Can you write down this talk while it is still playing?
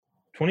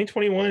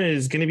2021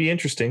 is going to be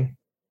interesting.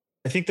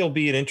 I think there'll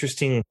be an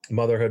interesting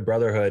motherhood,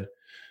 brotherhood,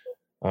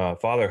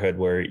 fatherhood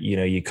where,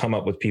 you come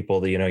up with people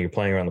that, you're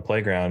playing around the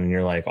playground and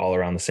you're like all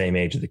around the same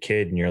age of the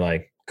kid. And you're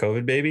like,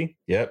 COVID baby.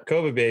 Yep.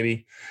 COVID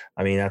baby.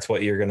 I mean, that's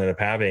what you're going to end up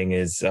having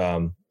is,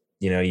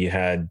 you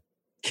had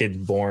kids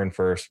born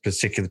for a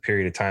particular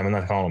period of time. I'm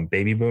not calling them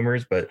baby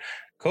boomers, but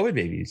COVID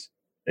babies,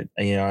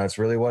 that's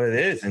really what it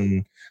is.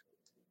 And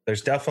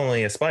there's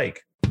definitely a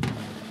spike.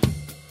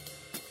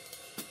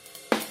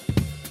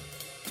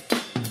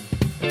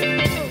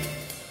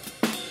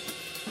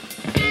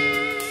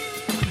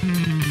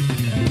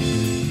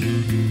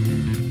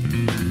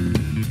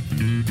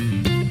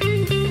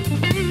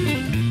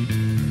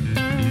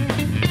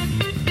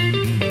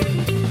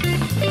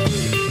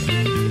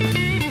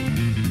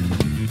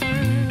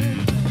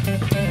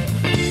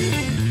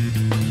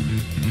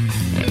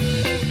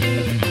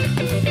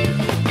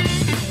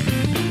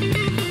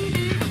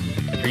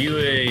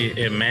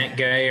 Mac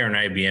guy or an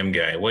IBM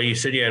guy? Well, you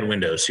said you had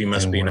Windows, so you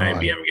must be an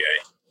IBM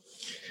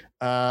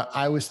guy.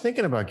 I was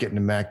thinking about getting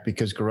a Mac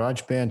because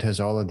GarageBand has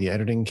all of the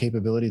editing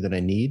capability that I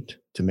need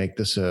to make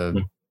this a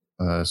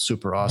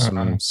super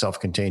awesome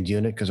self-contained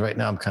unit. Because right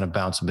now I'm kind of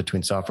bouncing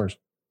between softwares.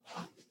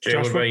 Jay,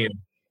 what about you?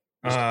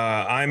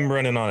 I'm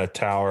running on a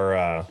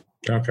Tower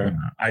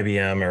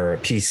IBM or a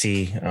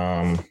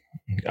PC.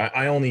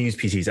 I only use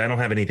PCs. I don't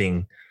have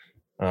anything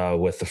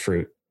with the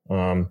Fruit.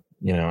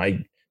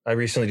 I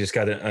recently just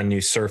got a new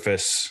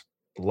Surface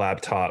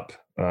laptop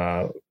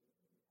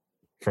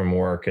from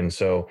work. And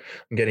so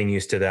I'm getting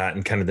used to that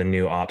and kind of the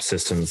new op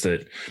systems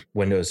that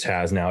Windows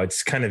has now.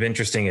 It's kind of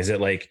interesting. Is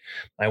it like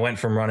I went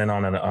from running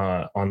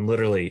on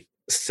literally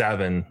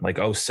 07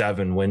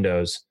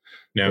 Windows,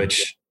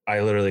 which I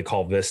literally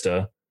call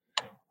Vista.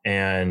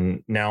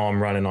 And now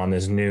I'm running on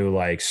this new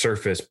like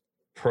Surface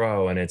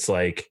Pro. And it's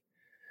like,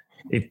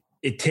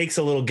 it takes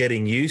a little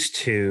getting used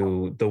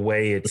to the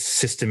way it's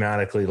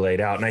systematically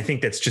laid out. And I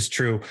think that's just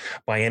true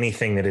by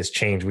anything that has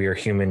changed. We are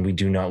human. We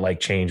do not like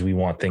change. We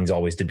want things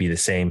always to be the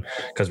same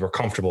because we're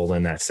comfortable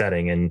in that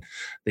setting. And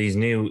these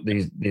new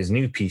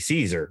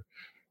PCs are,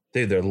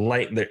 they're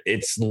light.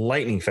 It's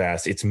lightning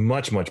fast. It's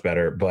much, much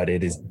better, but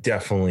it is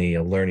definitely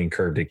a learning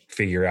curve to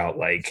figure out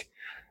like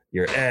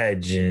your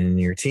Edge and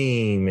your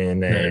team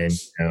and then,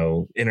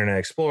 Internet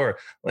Explorer.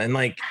 And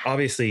like,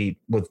 obviously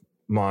with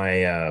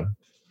my,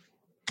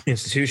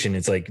 institution,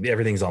 it's like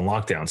everything's on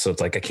lockdown, so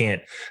it's like I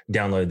can't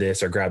download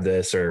this or grab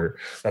this, or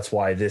that's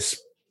why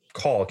this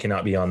call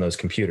cannot be on those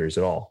computers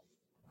at all.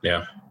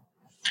 I'm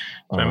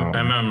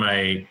on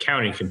my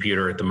county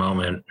computer at the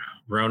moment.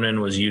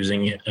 Ronan was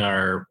using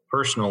our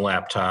personal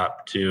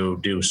laptop to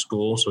do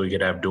school so we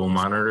could have dual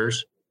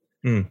monitors,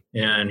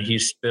 and he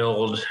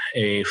spilled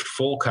a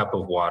full cup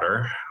of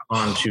water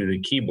onto the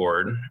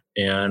keyboard,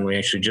 and we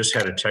actually just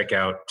had a tech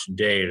out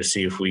today to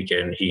see if he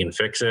can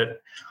fix it.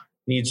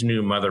 Needs a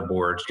new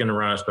motherboard. It's going to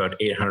run us about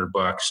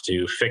 $800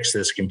 to fix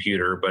this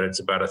computer, but it's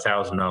about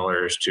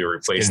 $1,000 to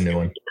replace the new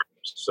one.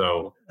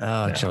 So,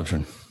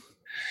 children.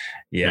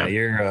 Yeah,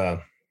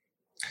 you're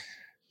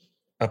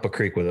up a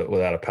creek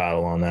without a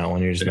paddle on that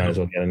one. You just might as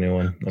well get a new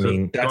one. I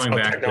mean, that's how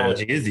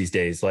technology is these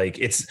days. Like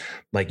it's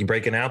like you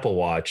break an Apple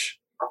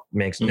Watch,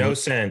 makes no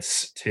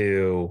sense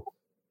to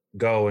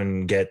go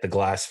and get the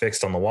glass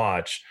fixed on the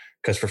watch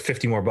because for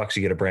 $50 more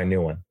you get a brand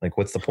new one. Like,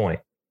 what's the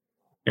point?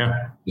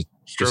 Yeah,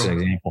 just an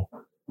example.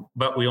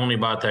 But we only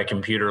bought that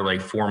computer like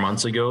 4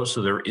 months ago,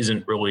 so there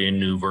isn't really a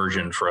new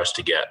version for us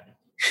to get.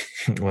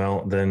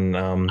 Well, then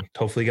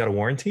hopefully you got a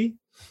warranty,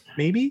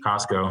 maybe?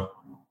 Costco.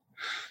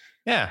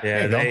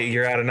 Yeah,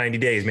 you're out of 90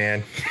 days,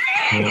 man.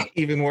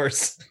 Even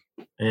worse.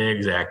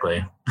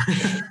 Exactly.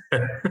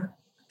 God.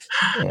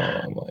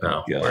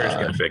 We're just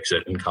going to fix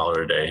it and call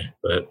it a day.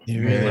 But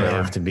you really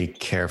have to be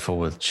careful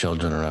with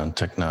children around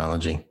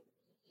technology.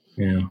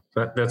 Yeah,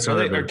 that's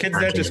are kids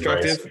that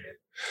destructive? Advice.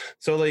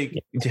 So, like,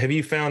 have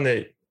you found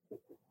that?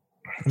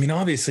 I mean,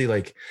 obviously,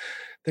 like,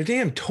 their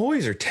damn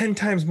toys are 10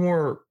 times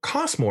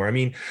cost more. I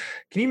mean,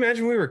 can you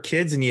imagine when we were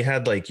kids and you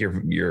had like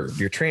your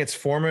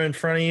Transformer in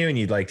front of you and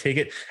you'd like take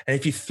it, and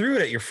if you threw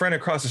it at your friend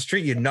across the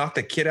street, you'd knock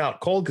the kid out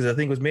cold because the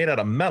thing was made out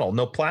of metal,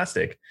 no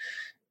plastic.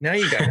 Now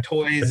you got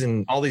toys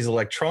and all these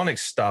electronic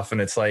stuff,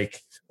 and it's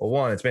like, well,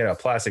 one, it's made out of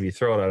plastic. You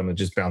throw it at them, it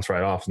just bounce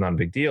right off. It's not a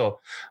big deal.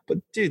 But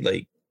dude,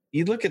 like,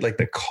 you look at like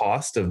the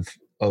cost of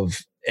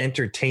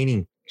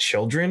entertaining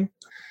children,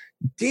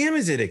 damn,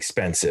 is it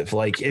expensive?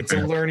 Like, it's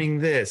learning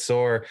this,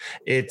 or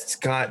it's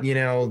got,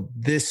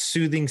 this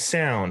soothing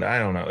sound. I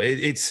don't know.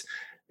 It's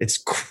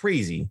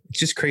crazy. It's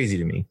just crazy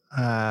to me.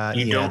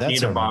 You don't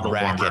need a bottle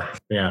warmer.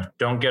 Yeah.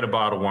 Don't get a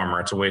bottle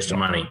warmer. It's a waste of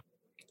money.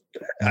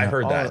 I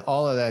heard that.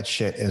 All of that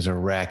shit is a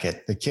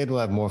racket. The kid will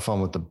have more fun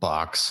with the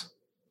box.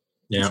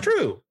 Yeah. It's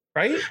true,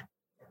 right?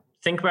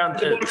 Think about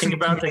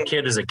the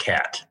kid as a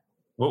cat.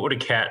 What would a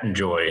cat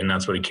enjoy? And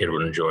that's what a kid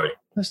would enjoy.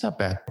 That's not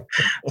bad.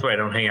 That's why I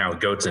don't hang out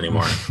with goats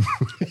anymore.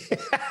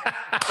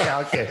 Yeah,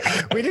 okay.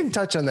 We didn't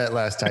touch on that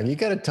last time. You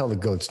got to tell the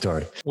goat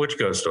story. Which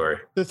goat story?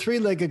 The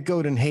 3-legged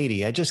goat in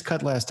Haiti. I just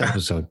cut last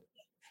episode.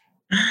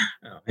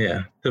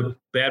 Yeah. The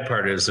bad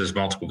part is there's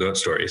multiple goat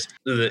stories.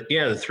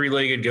 The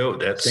three-legged goat,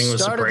 that thing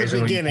was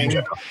surprisingly at the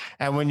beginning,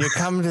 and when you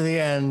come to the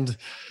end,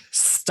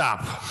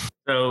 stop.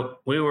 So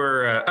we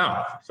were,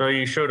 so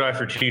you showed off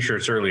your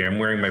t-shirts earlier. I'm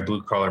wearing my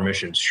Blue Collar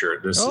Missions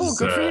shirt. This is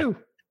good for you.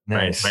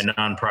 Nice. My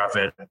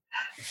nonprofit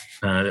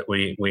that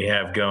we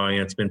have going.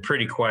 It's been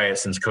pretty quiet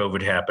since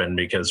COVID happened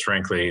because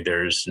frankly,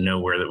 there's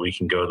nowhere that we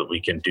can go that we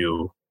can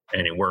do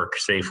any work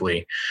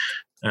safely.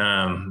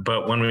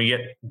 But when we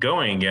get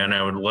going again,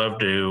 I would love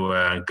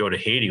to go to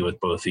Haiti with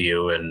both of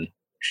you and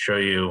show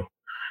you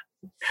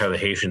how the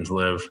Haitians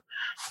live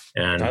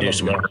and do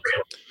some work.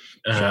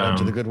 Shout out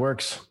to the good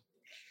works.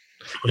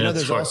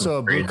 There's also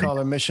a Blue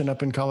Collar Mission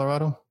up in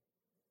Colorado.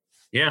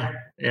 Yeah.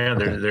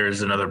 Okay.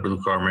 There's another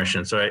Blue Collar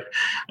Mission. So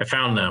I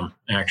found them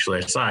actually.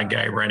 I saw a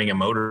guy riding a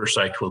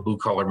motorcycle with Blue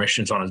Collar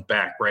Missions on his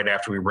back right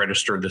after we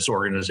registered this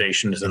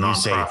organization as a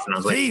nonprofit. And I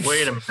was like,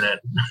 wait a minute,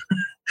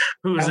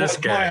 who's this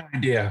guy? My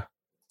idea.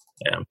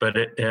 Yeah, but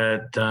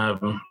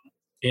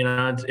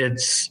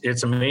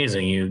it's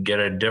amazing. You get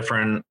a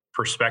different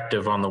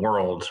perspective on the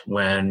world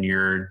when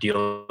you're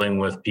dealing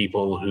with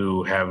people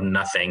who have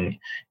nothing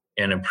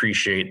and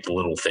appreciate the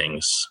little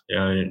things.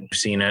 You've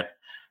seen it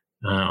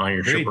on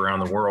your trip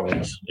around the world,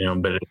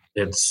 but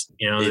it's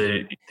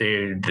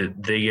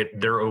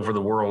they're over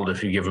the world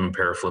if you give them a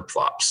pair of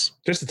flip-flops.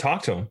 Just to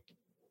talk to them.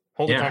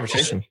 Hold a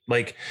conversation,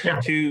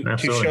 to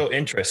show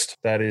interest.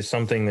 That is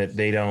something that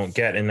they don't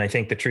get. And I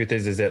think the truth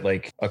is that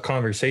like a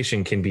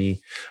conversation can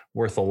be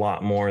worth a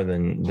lot more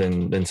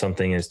than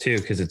something is too,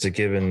 because it's a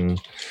given,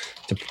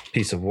 it's a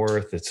piece of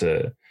worth. It's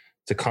a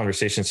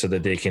conversation so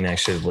that they can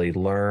actually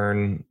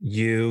learn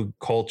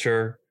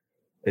culture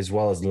as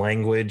well as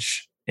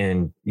language,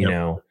 and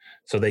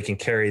so they can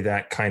carry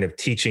that kind of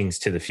teachings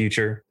to the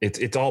future.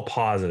 It's all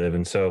positive.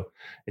 And so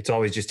it's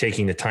always just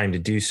taking the time to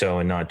do so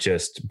and not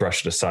just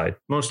brush it aside.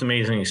 Most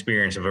amazing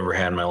experience I've ever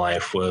had in my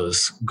life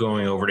was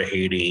going over to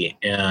Haiti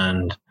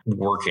and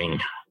working,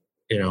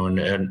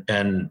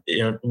 and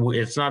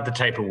it's not the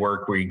type of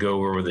work where you go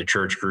over with a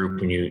church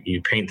group and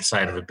you paint the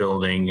side of a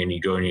building and you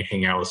go and you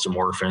hang out with some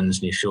orphans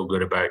and you feel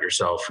good about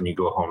yourself and you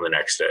go home the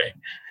next day.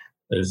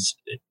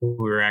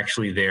 We were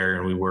actually there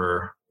and we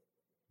were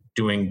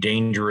doing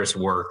dangerous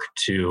work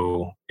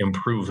to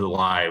improve the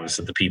lives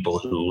of the people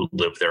who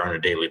live there on a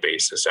daily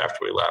basis after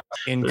we left.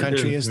 In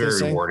country, is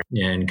very rewarding.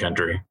 In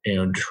country,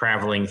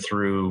 traveling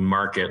through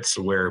markets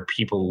where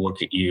people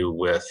look at you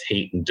with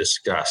hate and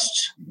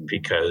disgust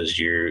because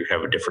you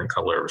have a different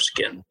color of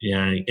skin.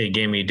 It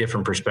gave me a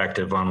different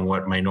perspective on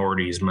what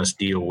minorities must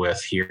deal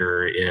with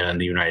here in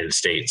the United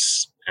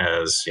States.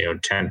 As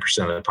 10%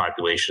 of the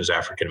population is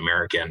African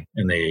American,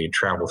 and they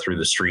travel through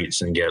the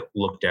streets and get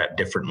looked at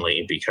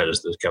differently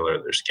because of the color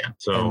of their skin.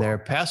 So, and their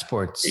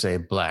passports say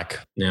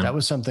black. Yeah. That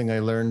was something I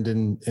learned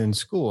in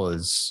school.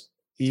 Is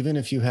even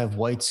if you have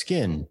white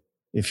skin,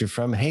 if you're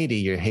from Haiti,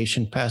 your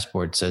Haitian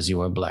passport says you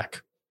are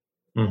black,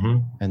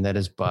 and that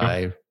is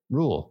by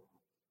rule.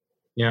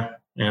 Yeah,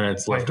 and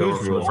it's left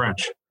over from the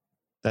French.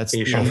 That's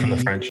from the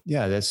French.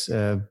 Yeah, that's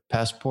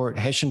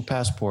Haitian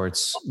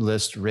passports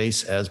list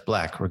race as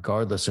black,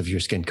 regardless of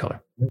your skin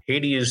color.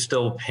 Haiti is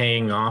still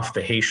paying off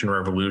the Haitian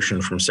Revolution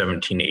from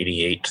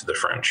 1788 to the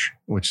French.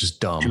 Which is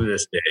dumb. To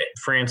this day.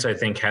 France, I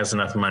think, has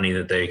enough money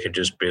that they could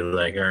just be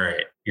like, all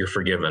right, you're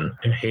forgiven.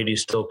 And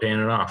Haiti's still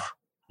paying it off.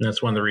 And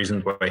that's one of the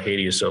reasons why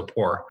Haiti is so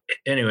poor.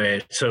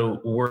 Anyway,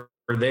 so we're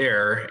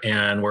there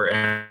and we're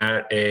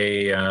at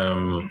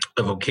a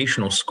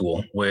vocational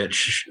school,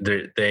 which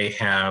they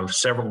have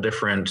several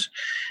different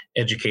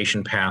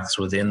education paths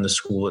within the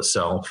school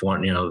itself.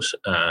 One,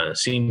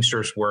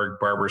 seamstress work,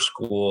 barber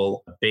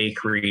school,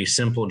 bakery,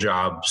 simple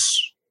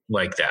jobs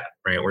like that,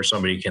 right? Where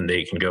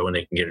they can go and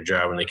they can get a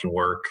job and they can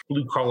work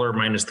blue collar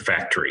minus the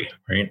factory,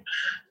 right?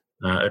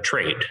 A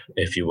trade,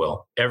 if you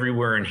will.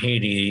 Everywhere in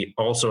Haiti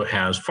also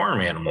has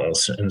farm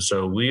animals. And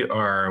so we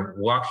are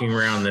walking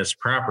around this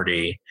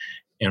property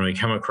and we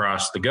come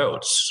across the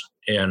goats.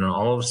 And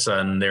all of a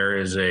sudden there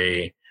is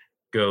a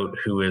goat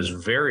who is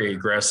very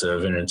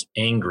aggressive and it's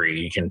angry.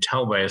 You can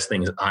tell by this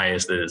thing's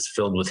eyes that it's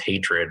filled with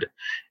hatred.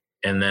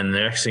 And then the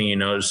next thing you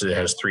notice, it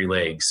has 3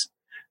 legs.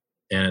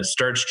 And it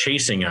starts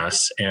chasing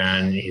us,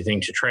 and you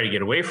think to try to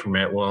get away from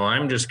it. Well,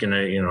 I'm just going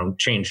to,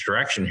 change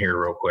direction here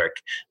real quick.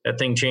 That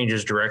thing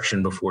changes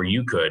direction before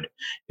you could.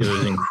 It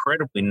was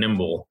incredibly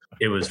nimble.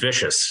 It was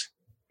vicious.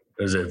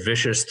 It was a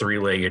vicious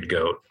 3-legged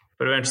goat.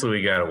 But eventually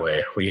we got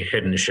away. We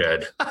hid in the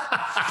shed.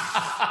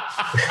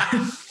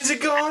 Is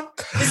it gone?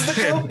 Is the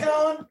goat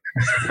gone?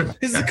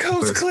 Is the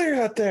coast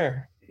clear out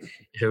there?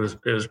 It was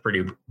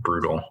pretty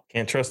brutal.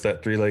 Can't trust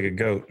that 3-legged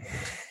goat.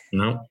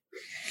 No.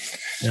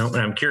 And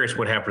I'm curious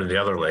what happened to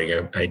the other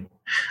leg.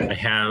 I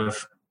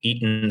have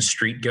eaten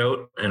street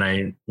goat, and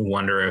I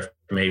wonder if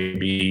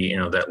maybe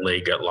that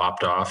leg got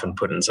lopped off and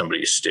put in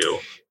somebody's stew.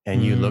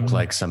 And you look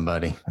like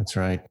somebody. That's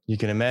right. You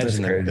can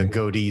imagine the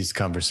goatees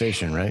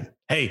conversation, right?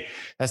 Hey,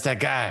 that's that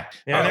guy.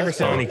 Yeah, I never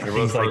saw any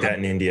caves like that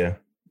in India.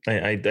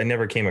 I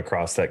never came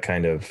across that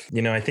kind of,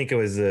 I think it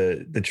was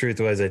the truth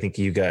was, I think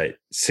you got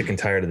sick and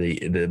tired of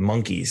the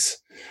monkeys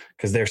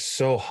because they're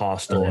so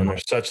hostile and they're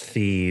such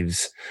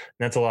thieves.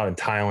 And that's a lot in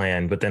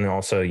Thailand, but then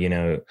also,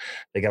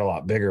 they got a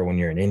lot bigger when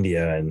you're in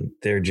India and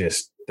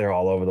they're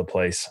all over the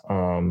place.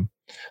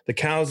 The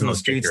cows in the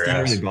streets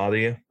don't really bother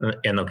you.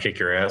 And they'll kick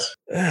your ass.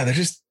 Yeah,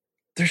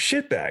 they're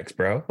shitbags,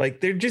 bro.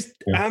 Like they're just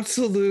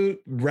absolute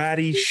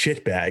ratty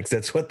shitbags.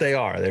 That's what they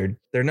are.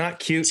 They're not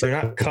cute. They're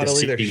not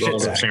cuddly. They're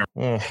shitbags.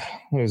 It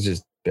was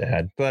just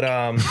bad. But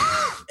I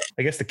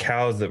guess the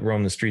cows that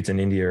roam the streets in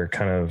India are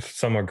kind of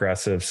some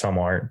aggressive, some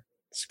aren't.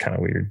 It's kind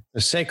of weird.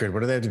 They're sacred.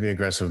 What do they have to be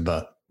aggressive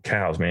about?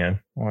 Cows,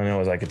 man. All I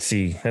know is I could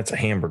see that's a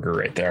hamburger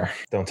right there.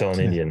 Don't tell an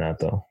Indian that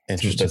though.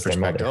 Interesting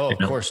perspective. Oh, of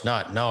course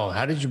not. No.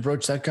 How did you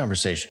broach that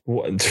conversation?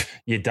 What?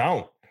 You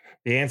don't.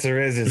 The answer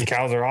is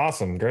cows are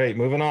awesome. Great.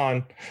 Moving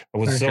on. I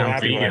was so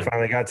happy when I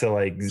finally got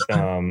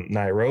to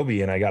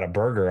Nairobi and I got a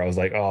burger. I was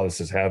like, oh,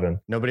 this is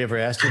heaven. Nobody ever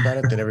asked you about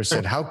it. They never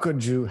said, how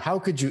could you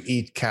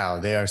eat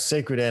cow? They are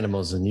sacred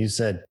animals. And you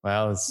said,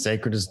 well, it's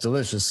sacred is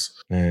delicious.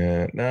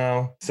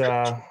 No,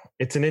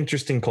 it's an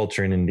interesting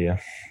culture in India.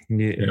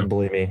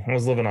 Believe me, I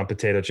was living on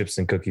potato chips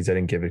and cookies. I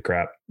didn't give a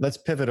crap. Let's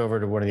pivot over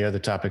to one of the other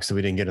topics that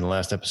we didn't get in the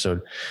last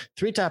episode.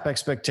 3 top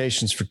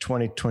expectations for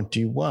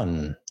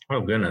 2021. Oh,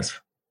 goodness.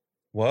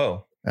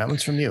 Whoa. That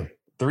one's from you.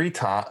 3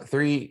 predictions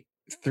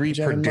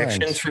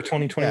for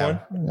 2021. Yeah,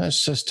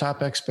 that's just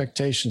top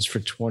expectations for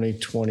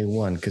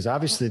 2021. Because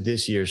obviously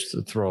this year's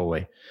the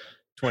throwaway.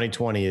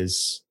 2020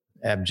 is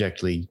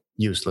abjectly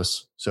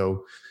useless.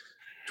 So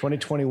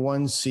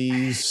 2021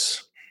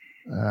 sees,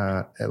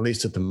 at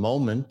least at the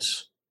moment,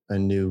 a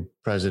new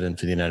president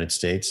for the United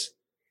States.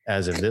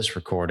 As of this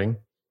recording,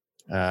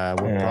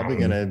 we're probably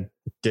going to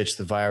ditch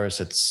the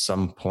virus at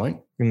some point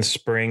in the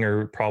spring,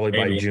 or probably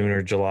by June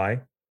or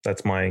July.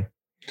 That's I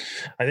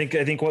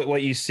think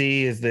what you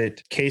see is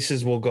that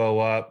cases will go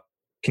up,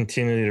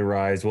 continue to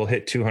rise. We'll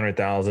hit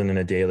 200,000 in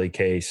a daily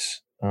case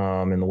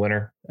in the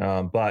winter.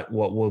 But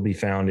what will be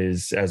found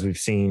is, as we've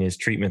seen, is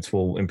treatments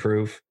will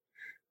improve.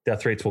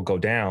 Death rates will go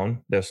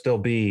down. They'll still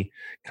be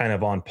kind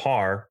of on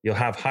par. You'll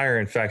have higher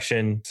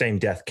infection, same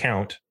death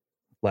count,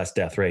 less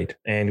death rate.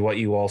 And what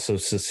you also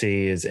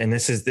see is, and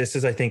this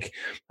is, I think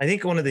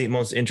one of the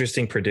most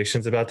interesting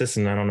predictions about this,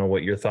 and I don't know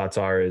what your thoughts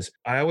are, is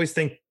I always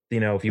think,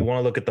 if you want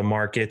to look at the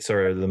markets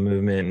or the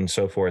movement and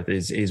so forth,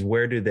 is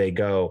where do they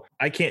go?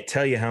 I can't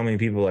tell you how many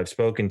people I've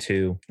spoken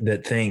to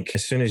that think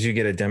as soon as you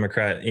get a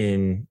Democrat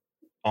in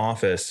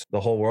office, the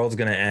whole world's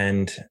going to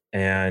end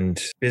and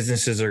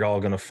businesses are all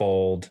going to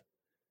fold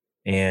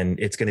and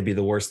it's going to be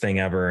the worst thing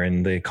ever.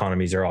 And the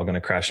economies are all going to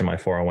crash and my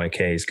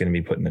 401k is going to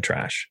be put in the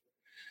trash.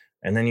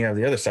 And then you have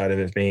the other side of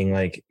it being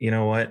like, you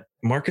know what?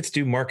 Markets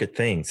do market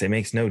things. It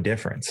makes no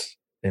difference.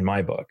 In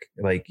my book,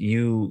 like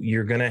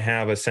you're going to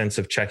have a sense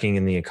of checking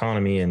in the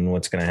economy, and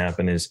what's going to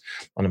happen is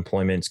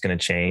unemployment's going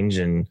to change.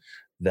 And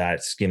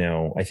that's,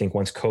 I think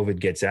once COVID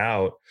gets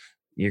out,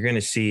 you're going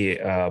to see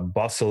a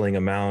bustling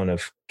amount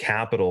of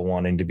capital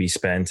wanting to be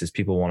spent as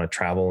people want to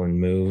travel and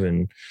move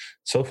and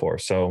so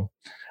forth. So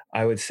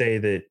I would say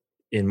that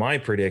in my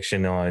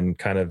prediction on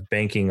kind of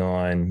banking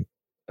on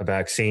a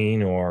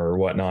vaccine or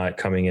whatnot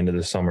coming into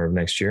the summer of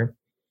next year,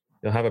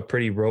 you'll have a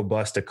pretty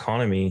robust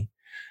economy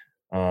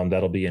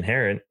that'll be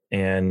inherent,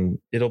 and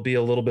it'll be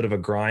a little bit of a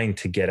grind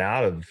to get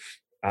out of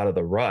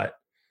the rut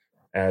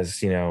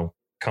as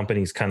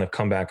companies kind of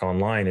come back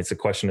online. It's a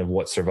question of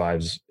what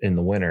survives in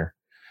the winter.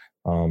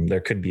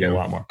 There could be a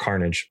lot more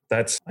carnage.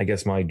 That's, I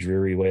guess, my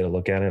dreary way to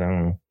look at it. I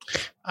don't know.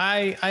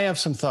 I have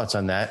some thoughts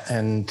on that,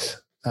 and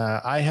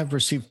I have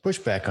received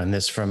pushback on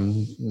this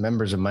from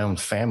members of my own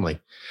family.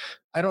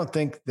 I don't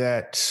think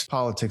that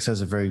politics has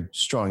a very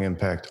strong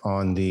impact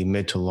on the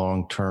mid to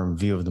long term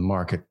view of the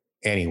market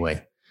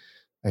anyway.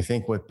 I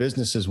think what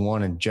businesses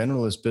want in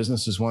general is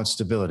businesses want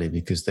stability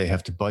because they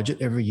have to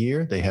budget every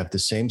year. They have the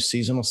same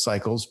seasonal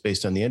cycles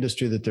based on the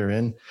industry that they're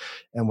in.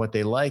 And what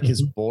they like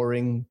is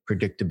boring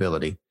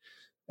predictability.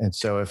 And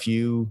so if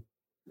you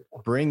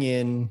bring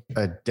in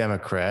a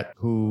Democrat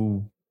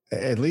who,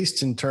 at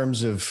least in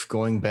terms of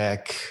going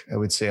back, I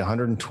would say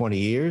 120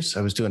 years,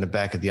 I was doing a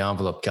back of the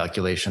envelope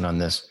calculation on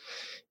this.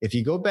 If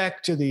you go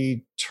back to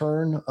the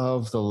turn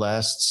of the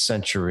last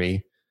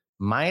century,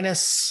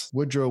 minus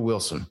Woodrow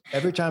Wilson,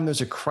 every time there's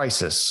a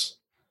crisis,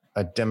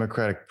 a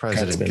Democratic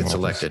president gets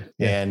elected.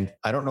 Yeah. And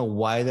I don't know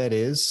why that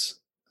is.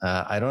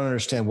 I don't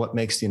understand what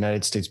makes the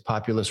United States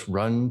populace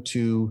run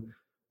to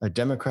a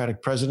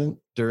Democratic president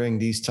during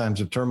these times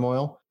of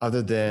turmoil,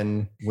 other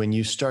than when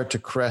you start to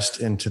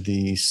crest into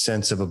the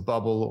sense of a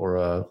bubble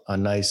or a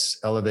nice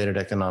elevated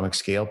economic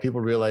scale,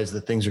 people realize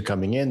that things are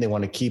coming in. They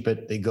want to keep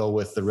it. They go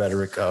with the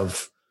rhetoric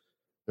of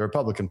the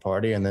Republican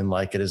Party, and then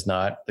like it is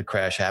not, the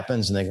crash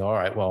happens and they go, all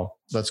right, well,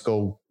 let's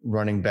go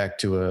running back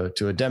to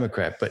a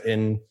Democrat. But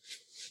in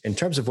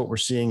terms of what we're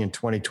seeing in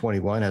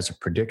 2021 as a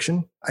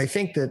prediction, I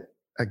think that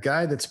a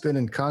guy that's been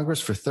in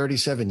Congress for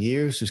 37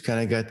 years, who's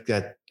kind of got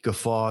that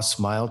guffaw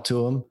smile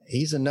to him,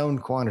 he's a known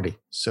quantity.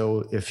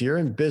 So if you're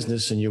in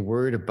business and you're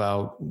worried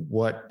about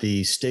what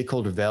the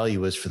stakeholder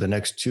value is for the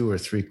next 2 or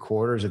 3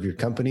 quarters of your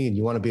company, and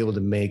you want to be able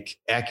to make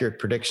accurate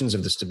predictions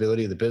of the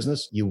stability of the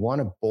business, you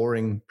want a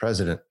boring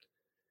president.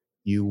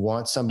 You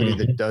want somebody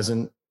that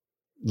doesn't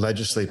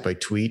legislate by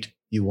tweet.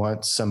 You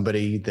want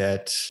somebody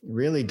that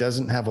really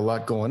doesn't have a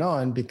lot going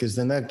on, because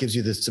then that gives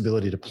you the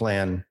stability to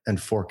plan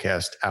and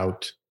forecast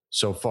out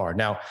so far.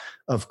 Now,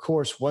 of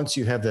course, once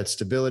you have that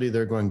stability,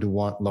 they're going to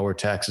want lower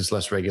taxes,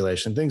 less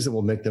regulation, things that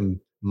will make them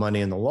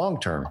money in the long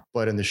term.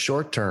 But in the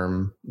short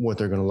term, what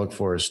they're going to look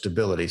for is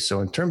stability.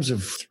 So in terms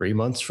of 3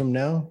 months from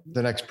now,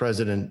 the next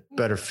president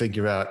better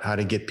figure out how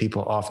to get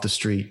people off the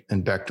street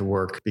and back to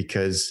work,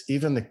 because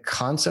even the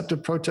concept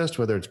of protest,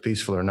 whether it's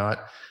peaceful or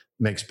not,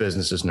 makes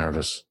businesses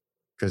nervous.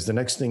 Because the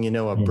next thing you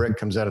know, a brick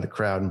comes out of the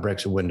crowd and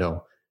breaks a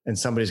window, and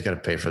somebody's got to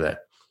pay for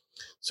that.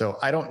 So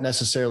I don't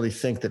necessarily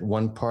think that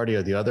one party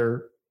or the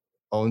other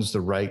owns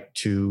the right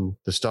to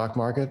the stock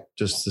market,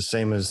 just the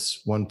same as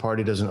one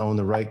party doesn't own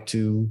the right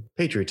to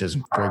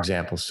patriotism, for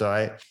example.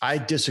 So I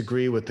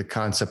disagree with the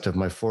concept of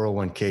my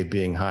 401k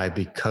being high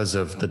because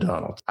of the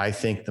Donald. I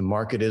think the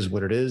market is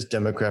what it is.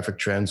 Demographic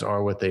trends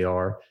are what they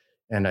are.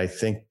 And I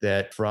think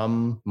that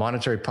from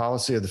monetary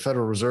policy of the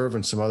Federal Reserve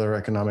and some other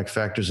economic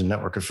factors and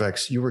network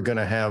effects, you were going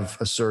to have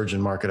a surge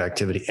in market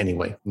activity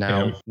anyway.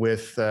 Now,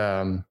 with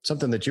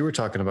something that you were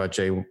talking about,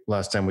 Jay,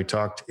 last time we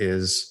talked,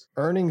 is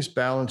earnings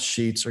balance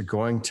sheets are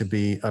going to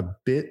be a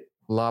bit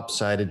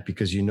lopsided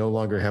because you no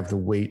longer have the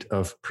weight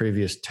of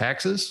previous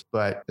taxes.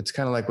 But it's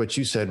kind of like what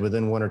you said,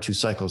 within 1 or 2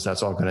 cycles,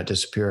 that's all going to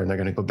disappear and they're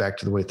going to go back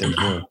to the way things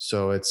were.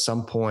 So at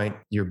some point,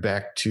 you're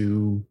back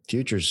to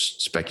futures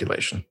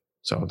speculation.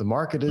 So the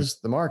market is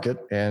the market,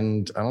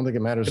 and I don't think it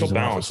matters. It'll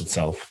balance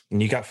itself.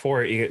 And you got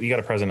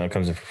a president that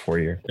comes in for 4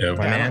 years. Yeah.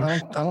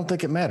 I don't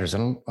think it matters.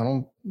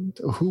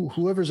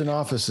 Whoever's in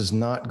office is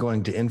not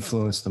going to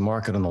influence the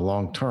market in the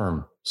long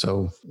term.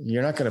 So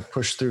you're not going to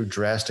push through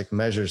drastic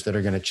measures that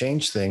are going to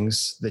change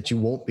things that you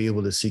won't be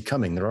able to see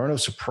coming. There are no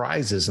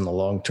surprises in the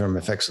long-term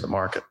effects of the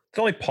market. It's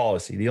only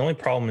policy. The only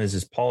problem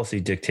is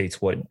policy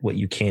dictates what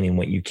you can and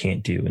what you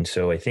can't do. And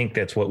so I think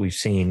that's what we've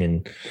seen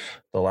in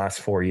the last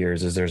 4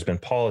 years is there's been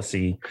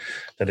policy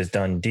that has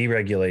done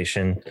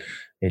deregulation.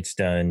 It's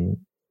done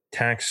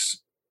tax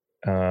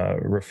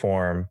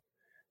reform.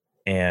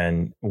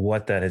 And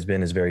what that has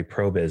been is very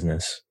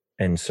pro-business.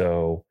 And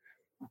so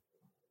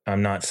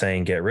I'm not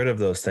saying get rid of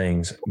those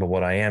things, but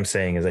what I am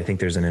saying is I think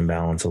there's an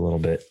imbalance a little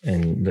bit,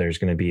 and there's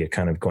going to be a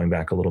kind of going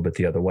back a little bit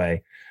the other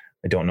way.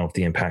 I don't know if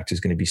the impact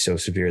is going to be so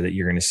severe that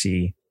you're going to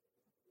see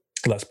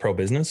less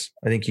pro-business.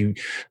 I think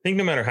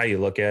no matter how you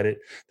look at it,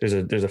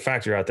 there's a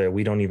factor out there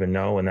we don't even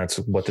know, and that's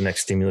what the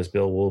next stimulus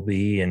bill will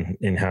be,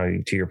 and how,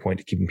 to your point,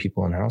 to keeping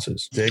people in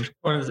houses. Zig?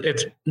 Well,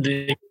 it's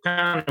the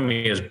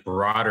economy is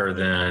broader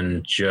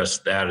than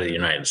just that of the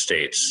United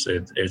States.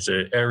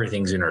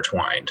 Everything's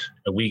intertwined.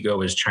 We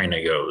go as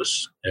China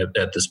goes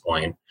at this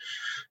point.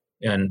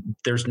 And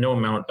there's no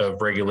amount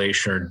of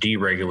regulation or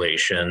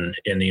deregulation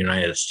in the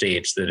United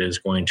States that is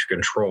going to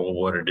control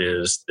what it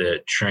is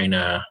that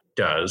China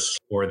does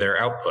or their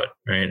output,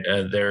 right?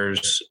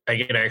 I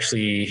could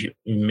actually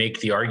make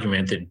the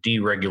argument that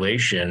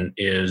deregulation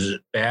is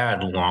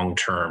bad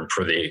long-term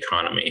for the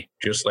economy.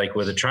 Just like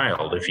with a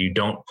child, if you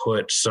don't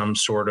put some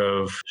sort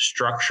of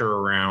structure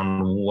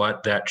around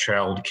what that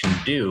child can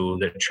do,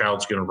 that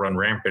child's going to run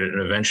rampant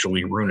and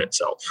eventually ruin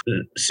itself.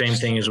 The same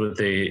thing is with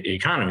the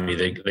economy.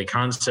 The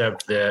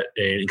concept that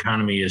an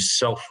economy is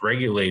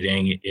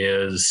self-regulating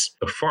is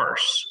a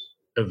farce.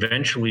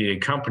 Eventually, a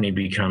company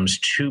becomes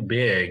too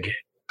big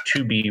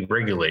to be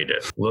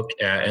regulated.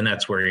 And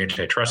that's where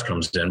antitrust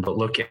comes in, but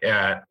look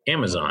at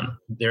Amazon.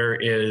 There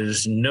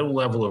is no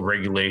level of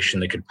regulation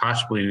that could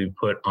possibly be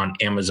put on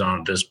Amazon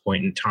at this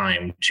point in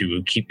time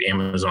to keep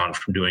Amazon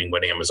from doing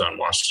what Amazon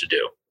wants to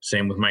do.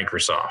 Same with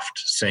Microsoft,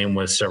 same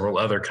with several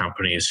other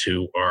companies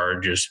who are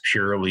just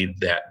purely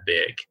that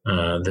big.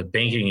 The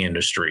banking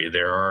industry,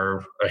 there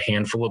are a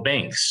handful of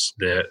banks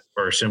that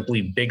are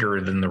simply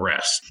bigger than the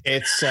rest.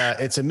 It's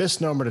a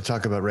misnomer to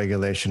talk about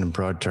regulation in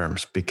broad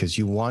terms, because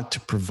you want to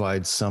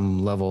provide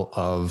some level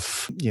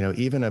of,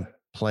 even a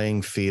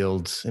playing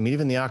field. I mean,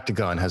 even the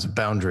octagon has a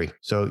boundary.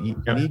 So you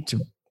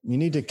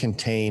need to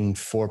contain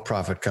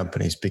for-profit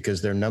companies,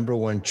 because their number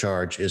one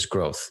charge is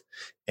growth.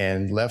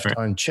 And left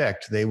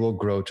unchecked, they will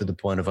grow to the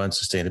point of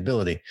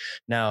unsustainability.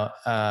 Now,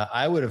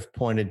 I would have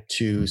pointed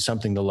to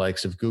something the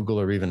likes of Google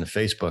or even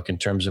Facebook in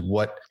terms of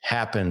what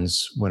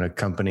happens when a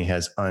company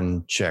has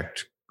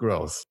unchecked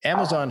growth.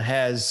 Amazon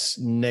has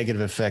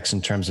negative effects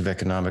in terms of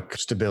economic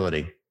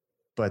stability,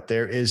 but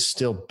there is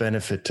still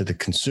benefit to the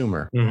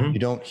consumer. Mm-hmm. You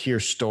don't hear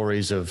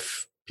stories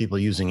of people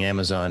using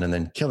Amazon and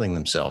then killing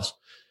themselves.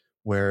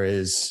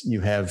 Whereas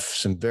you have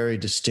some very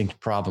distinct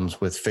problems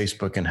with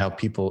Facebook and how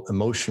people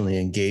emotionally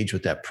engage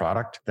with that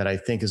product that I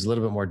think is a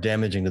little bit more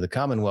damaging to the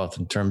Commonwealth,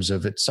 in terms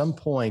of, at some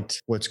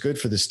point, what's good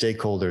for the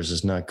stakeholders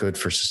is not good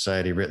for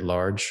society writ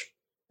large.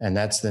 And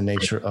that's the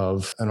nature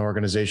of an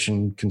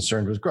organization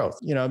concerned with growth.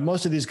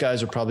 Most of these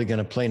guys are probably going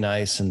to play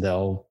nice and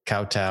they'll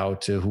kowtow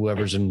to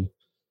whoever's in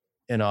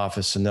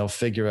office and they'll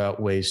figure out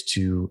ways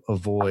to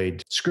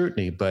avoid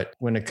scrutiny. But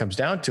when it comes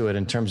down to it,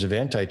 in terms of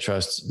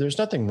antitrust, there's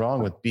nothing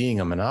wrong with being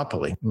a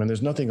monopoly. I mean,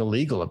 there's nothing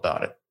illegal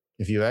about it.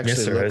 If you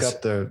actually look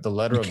up the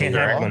letter of the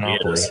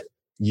law,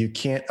 you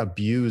can't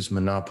abuse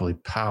monopoly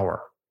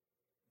power.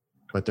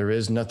 But there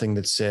is nothing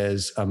that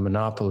says a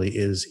monopoly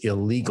is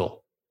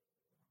illegal.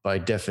 By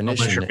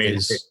definition,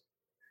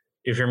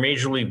 if you're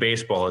Major League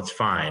Baseball, it's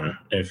fine.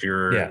 If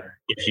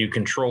you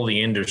control the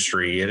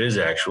industry, it is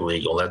actually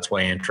legal. That's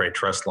why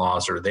antitrust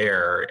laws are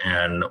there,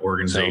 and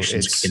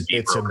organizations can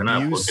be broken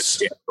up. Look at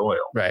Standard Oil.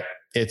 Right.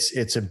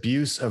 It's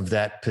abuse of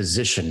that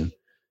position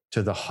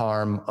to the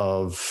harm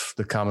of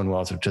the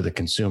Commonwealth or to the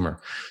consumer.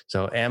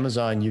 So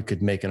Amazon, you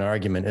could make an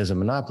argument, is a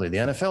monopoly. The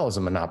NFL is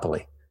a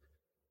monopoly.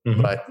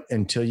 Mm-hmm. But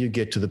until you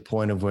get to the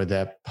point of where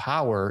that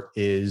power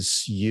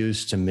is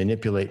used to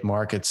manipulate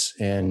markets,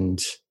 and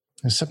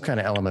there's some kind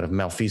of element of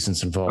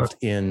malfeasance involved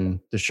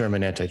in the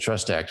Sherman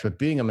Antitrust Act. But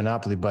being a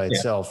monopoly by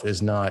itself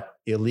is not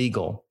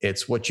illegal.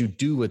 It's what you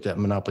do with that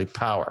monopoly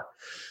power.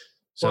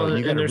 So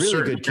you got a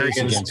really good case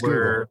against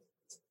Google.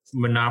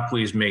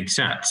 Monopolies make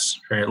sense,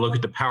 right? Look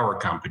at the power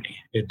company.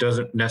 It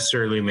doesn't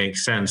necessarily make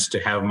sense to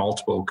have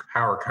multiple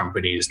power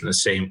companies in the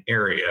same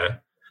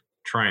area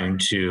trying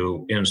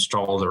to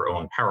install their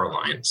own power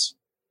lines.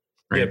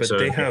 Right?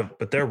 Yeah,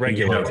 but they're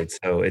regulated.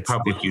 So it's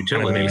public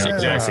utilities.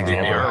 Exactly. They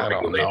are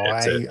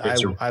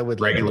regulated. I would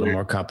like a little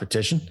more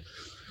competition.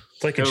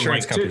 It's like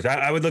insurance companies.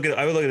 I would look at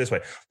it this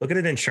way. Look at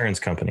an insurance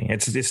company.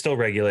 It's still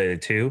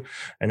regulated too.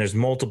 And there's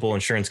multiple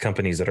insurance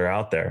companies that are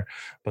out there,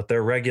 but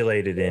they're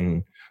regulated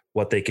in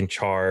what they can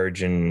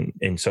charge and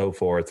so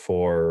forth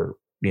for,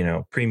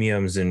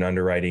 premiums and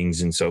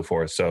underwritings and so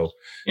forth. So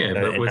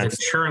but with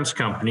insurance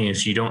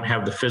companies, you don't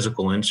have the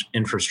physical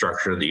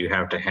infrastructure that you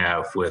have to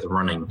have with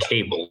running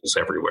cables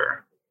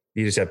everywhere.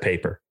 You just have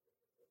paper.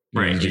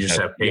 Right. You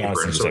just have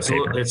paper. So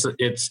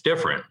it's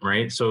different,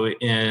 right? So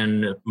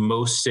in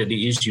most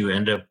cities, you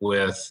end up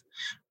with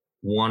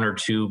one or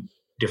two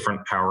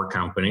different power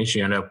companies.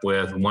 You end up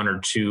with one or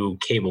two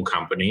cable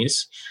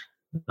companies.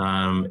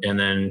 And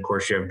then, of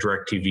course, you have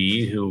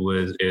DirecTV, who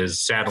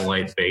is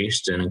satellite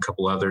based, and a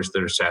couple others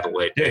that are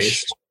satellite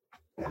based.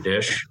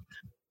 Dish.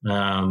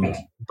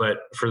 But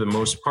for the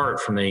most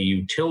part, from a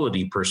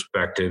utility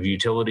perspective,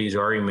 utilities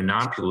are a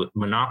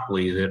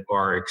monopoly that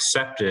are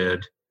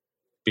accepted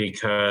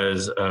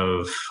because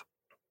of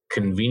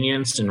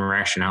convenience and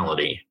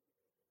rationality.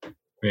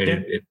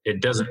 Right?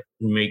 It doesn't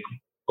make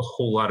a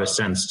whole lot of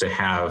sense to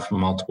have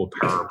multiple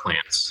power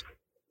plants.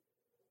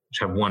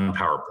 Just have one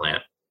power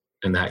plant.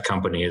 And that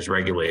company is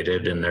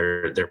regulated, and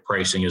their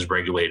pricing is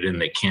regulated,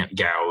 and they can't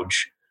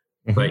gouge.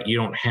 Mm-hmm. But you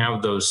don't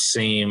have those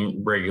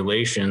same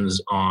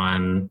regulations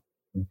on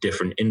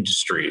different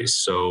industries.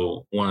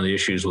 So one of the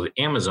issues with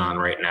Amazon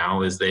right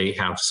now is they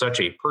have such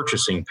a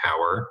purchasing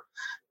power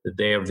that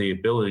they have the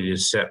ability to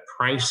set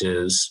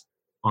prices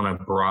on a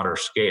broader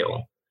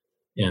scale.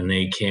 And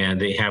they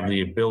have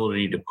the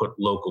ability to put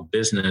local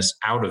business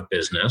out of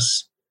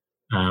business.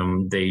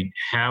 They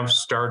have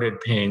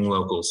started paying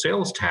local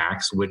sales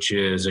tax, which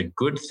is a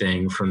good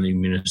thing from the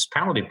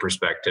municipality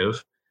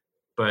perspective,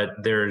 but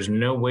there's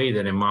no way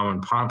that a mom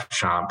and pop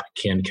shop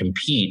can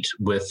compete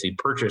with the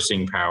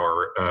purchasing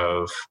power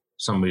of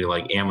somebody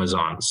like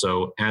Amazon.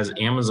 So as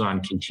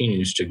Amazon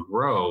continues to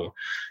grow,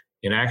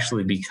 it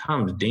actually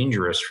becomes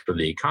dangerous for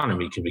the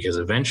economy because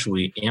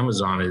eventually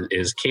Amazon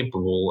is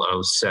capable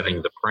of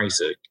setting the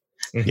pricing.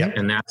 Yeah,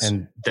 and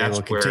they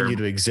will continue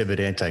to exhibit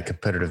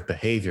anti-competitive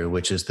behavior,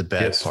 which is the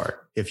bad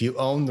part. If you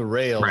own the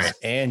rails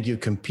and you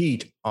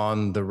compete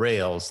on the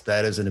rails,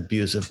 that is an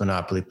abusive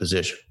monopoly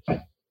position.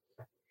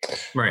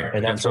 Right,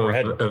 and so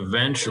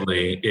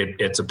eventually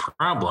it's a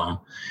problem,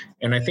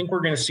 and I think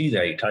we're going to see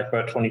that. You talked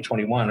about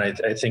 2021.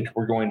 I think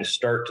we're going to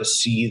start to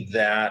see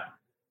that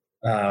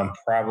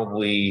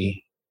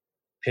probably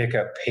pick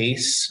up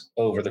pace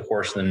over the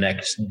course of the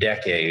next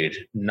decade,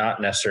 not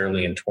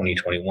necessarily in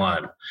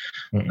 2021.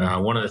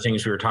 Mm-hmm. One of the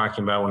things we were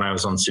talking about when I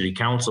was on city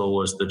council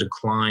was the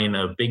decline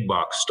of big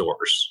box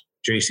stores,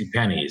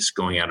 JCPenney's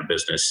going out of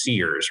business,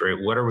 Sears, right?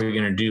 What are we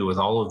going to do with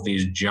all of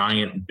these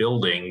giant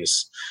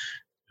buildings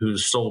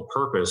whose sole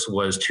purpose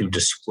was to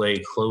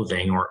display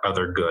clothing or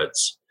other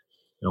goods?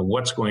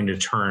 What's going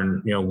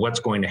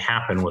to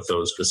happen with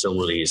those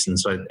facilities? And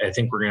so I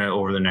think we're going to,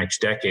 over the next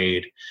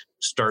decade,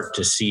 start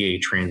to see a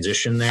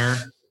transition there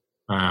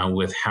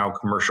with how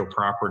commercial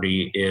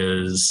property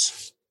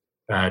is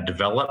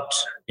developed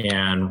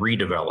and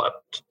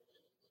redeveloped.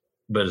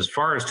 But as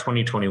far as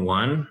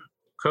 2021,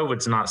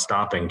 COVID's not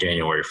stopping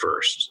January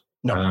 1st.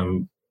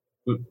 No.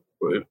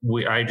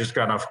 I just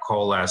got off a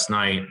call last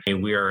night.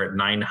 We are at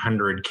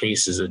 900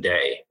 cases a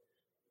day.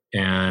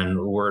 And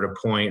we're at a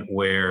point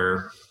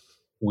where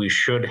we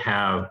should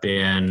have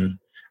been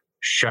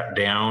shut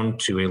down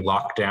to a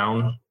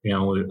lockdown,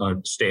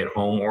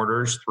 stay-at-home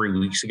orders 3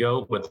 weeks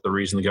ago. But the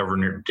reason the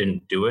governor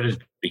didn't do it is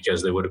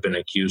because they would have been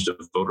accused of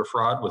voter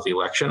fraud with the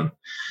election.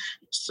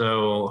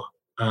 So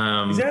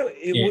Is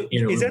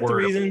that the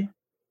reason?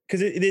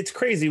 Because it's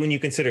crazy when you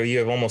consider you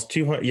have almost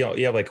 200,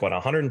 you have like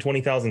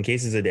 120,000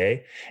 cases a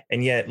day.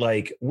 And yet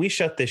like we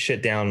shut this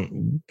shit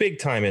down big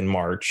time in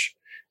March.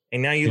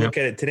 And now you look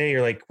at it today,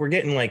 you're like, we're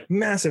getting like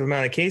massive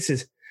amount of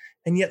cases.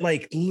 And yet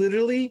like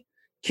literally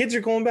kids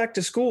are going back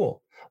to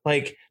school.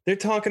 Like they're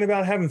talking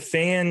about having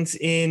fans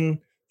in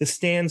the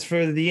stands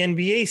for the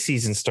NBA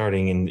season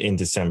starting in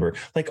December,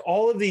 like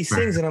all of these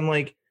things. And I'm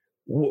like,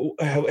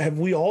 have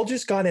we all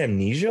just got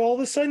amnesia all of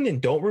a sudden and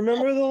don't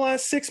remember the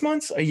last 6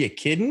 months? Are you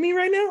kidding me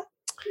right now?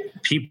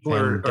 People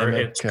are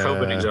it's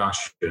COVID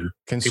exhaustion.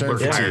 Concern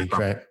fatigue,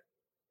 right?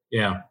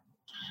 Yeah.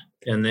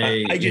 And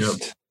they,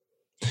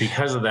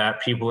 because of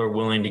that, people are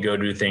willing to go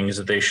do things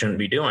that they shouldn't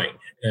be doing.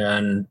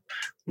 And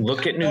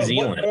look at New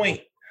Zealand. What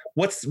point?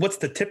 What's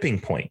the tipping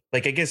point?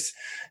 Like, I guess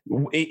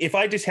if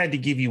I just had to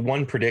give you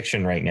one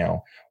prediction right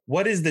now,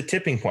 what is the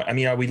tipping point? I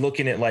mean, are we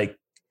looking at like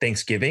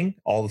Thanksgiving,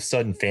 all of a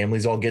sudden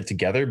families all get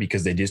together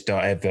because they just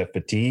don't have that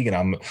fatigue and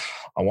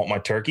I want my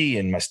turkey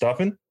and my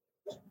stuffing.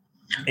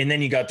 And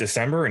then you got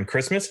December and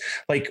Christmas.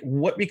 Like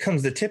what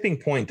becomes the tipping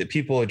point that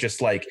people are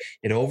just like,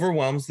 it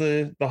overwhelms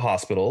the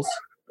hospitals.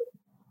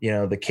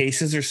 The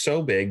cases are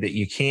so big that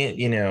you can't,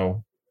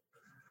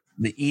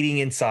 the eating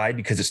inside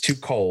because it's too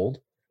cold.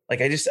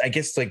 Like, I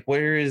guess like,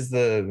 where is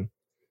the,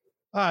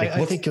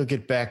 I think you'll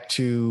get back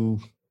to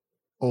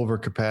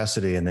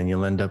overcapacity, and then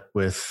you'll end up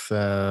with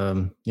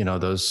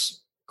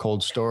those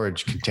cold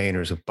storage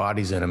containers with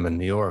bodies in them in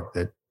New York.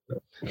 That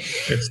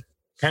it's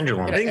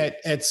pendulum.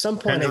 At some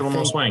point, pendulum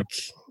will swing.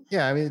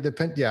 Yeah, I mean, the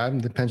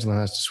pendulum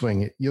has to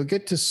swing. You'll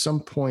get to some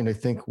point, I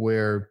think,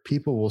 where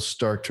people will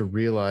start to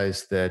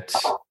realize that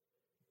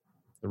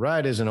the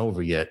ride isn't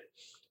over yet.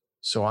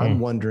 So I'm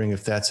wondering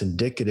if that's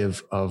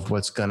indicative of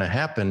what's going to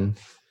happen.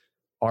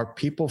 Are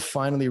people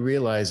finally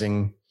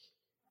realizing?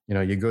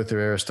 You go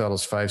through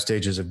Aristotle's 5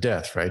 stages of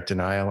death, right?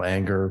 Denial,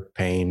 anger,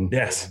 pain.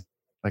 Yes.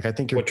 Like, I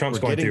think we're getting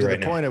to the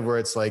point of where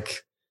it's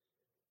like,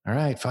 all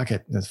right, fuck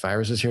it. This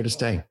virus is here to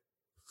stay.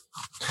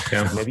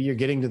 Yeah. Maybe you're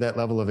getting to that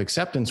level of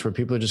acceptance where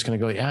people are just going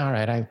to go, yeah, all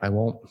right, I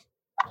won't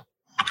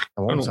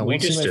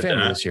see my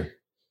family this year.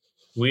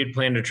 We had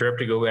planned a trip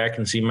to go back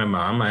and see my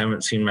mom. I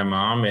haven't seen my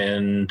mom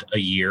in a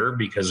year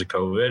because of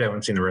COVID. I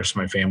haven't seen the rest of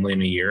my family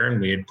in a year.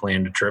 And we had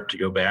planned a trip to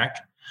go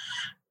back.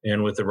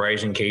 And with the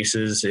rising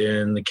cases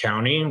in the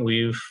county,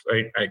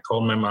 I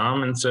called my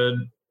mom and said,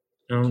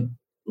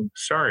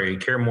 sorry, I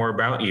care more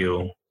about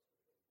you.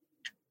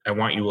 I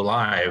want you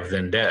alive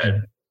than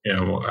dead.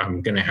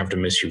 I'm going to have to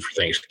miss you for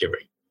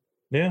Thanksgiving.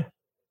 Yeah.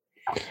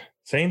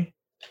 Same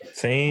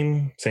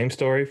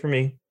story for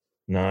me.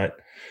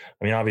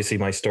 Obviously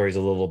my story is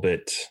a little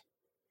bit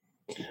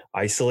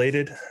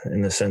isolated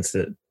in the sense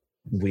that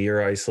we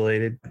are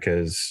isolated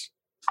because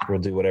we'll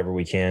do whatever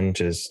we can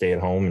to stay at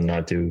home and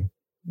not do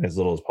as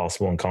little as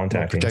possible in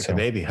contacting. Protect the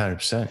baby,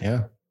 100%.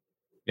 Yeah.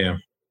 Yeah.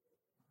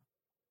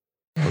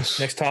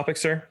 Next topic,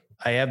 sir.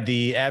 I have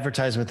the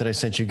advertisement that I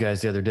sent you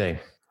guys the other day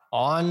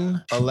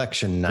on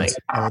election night.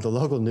 What the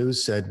local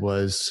news said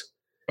was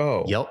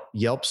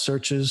Yelp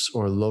searches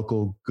or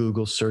local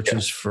Google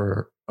searches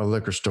for a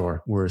liquor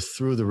store were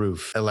through the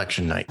roof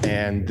election night.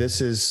 And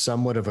this is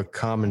somewhat of a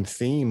common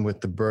theme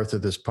with the birth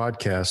of this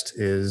podcast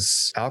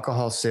is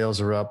alcohol sales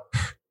are up,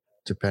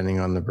 depending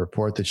on the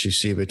report that you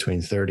see,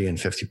 between 30 and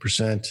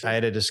 50%. I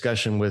had a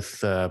discussion with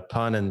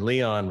Pun and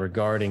Leon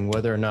regarding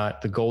whether or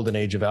not the golden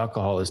age of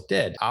alcohol is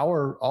dead.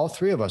 All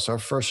three of us, our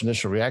first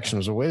initial reaction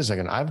was, wait a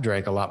second, I've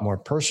drank a lot more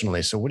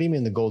personally. So what do you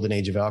mean the golden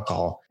age of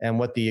alcohol? And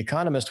what the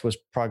Economist was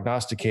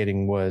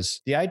prognosticating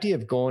was the idea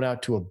of going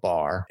out to a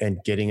bar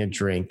and getting a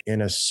drink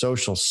in a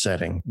social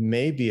setting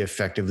may be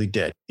effectively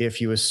dead.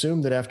 If you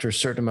assume that after a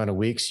certain amount of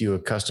weeks, you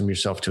accustom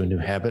yourself to a new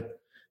habit,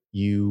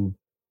 you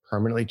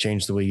permanently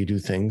change the way you do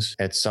things.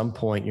 At some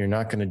point, you're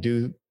not going to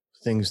do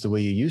things the way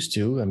you used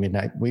to. I mean,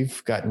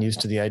 we've gotten used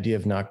to the idea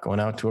of not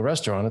going out to a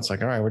restaurant. It's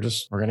like, all right, we're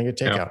going to get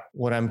takeout. Yeah.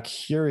 What I'm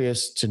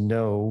curious to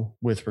know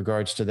with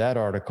regards to that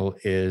article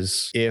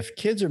is if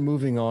kids are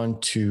moving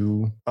on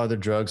to other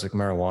drugs like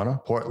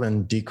marijuana.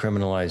 Portland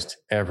decriminalized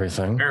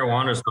everything.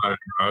 Marijuana's not a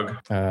drug.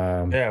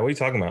 Yeah, what are you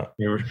talking about?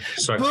 You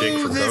suck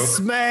dick for this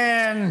coke?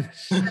 Man.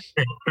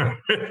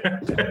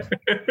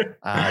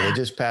 They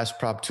just passed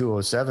Prop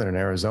 207 in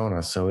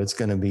Arizona, so it's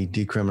going to be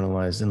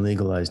decriminalized and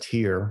legalized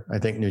here. I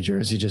think New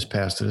Jersey just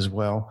passed it as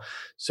well.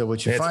 So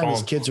what you find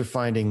is kids are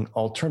finding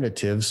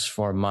alternatives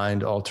for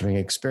mind-altering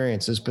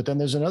experiences, but then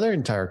there's another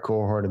entire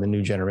cohort of the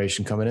new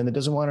generation coming in that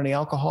doesn't want any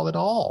alcohol at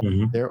all.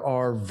 Mm-hmm. There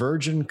are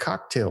virgin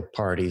cocktail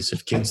parties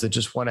of kids that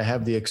just want to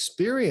have the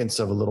experience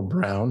of a little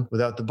brown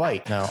without the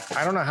bite. Now,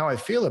 I don't know how I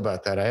feel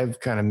about that. I have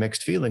kind of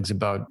mixed feelings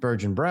about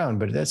virgin brown,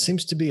 but that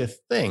seems to be a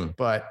thing.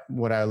 But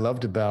what I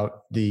loved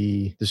about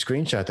the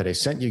screenshot that I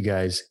sent you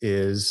guys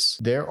is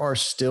there are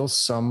still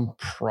some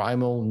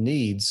primal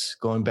needs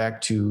going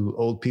back to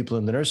old people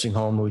in the nursing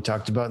home we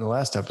talked about in the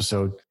last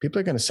episode.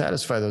 People are going to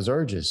satisfy those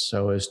urges.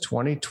 So is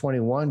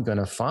 2021 going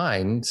to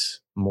find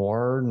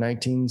more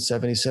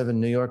 1977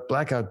 New York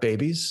blackout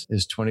babies?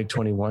 Is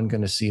 2021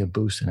 going to see a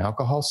boost in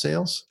alcohol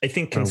sales? I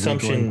think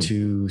consumption. Are we going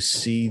to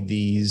see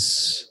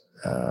these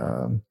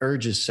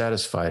urges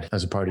satisfied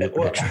as a part of your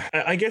prediction?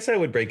 Well, I guess I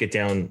would break it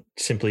down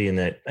simply in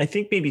that I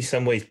think maybe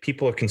some ways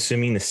people are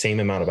consuming the same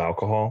amount of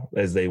alcohol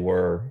as they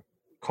were,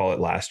 call it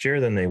last year,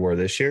 than they were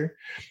this year.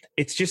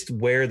 It's just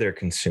where they're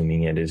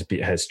consuming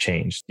it has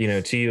changed.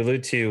 To you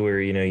allude to where,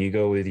 you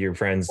go with your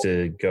friends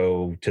to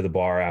go to the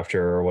bar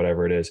after or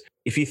whatever it is.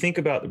 If you think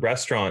about the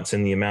restaurants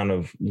and the amount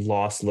of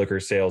lost liquor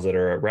sales that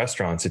are at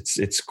restaurants,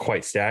 it's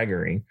quite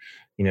staggering.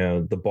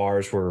 The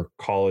bars where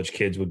college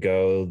kids would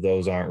go,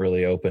 those aren't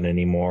really open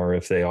anymore.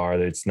 If they are,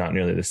 it's not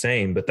nearly the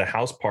same, but the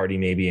house party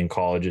maybe in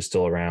college is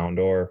still around,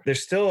 or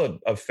there's still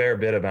a fair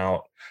bit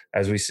about,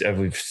 as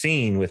we've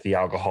seen with the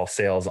alcohol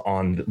sales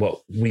on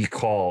what we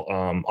call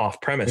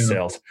off-premise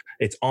sales.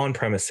 It's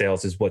on-premise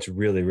sales is what's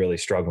really, really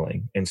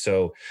struggling. And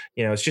so,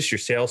 it's just your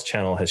sales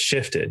channel has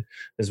shifted,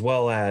 as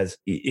well as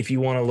if you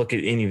want to look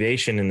at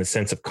innovation in the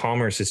sense of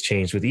commerce has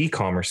changed with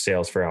e-commerce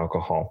sales for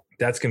alcohol.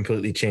 That's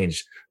completely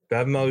changed.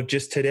 Bevmo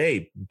just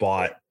today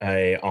bought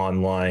a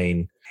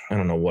online, I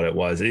don't know what it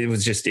was. It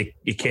was just,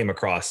 it came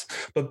across,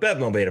 but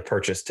Bevmo made a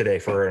purchase today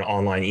for an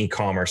online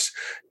e-commerce,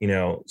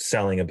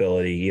 selling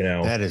ability,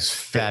 That is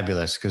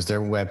fabulous because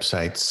their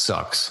website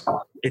sucks.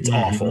 It's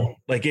awful.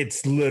 Like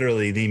it's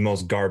literally the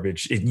most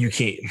garbage.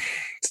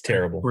 It's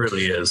terrible. It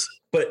really is.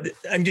 But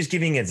I'm just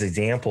giving it as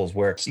examples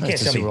where you can't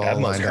tell me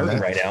Bevmo's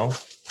hurting right now.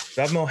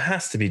 Bevmo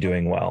has to be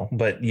doing well,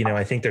 but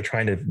I think they're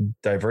trying to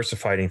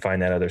diversify and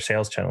find that other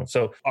sales channel.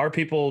 So are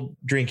people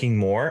drinking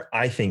more?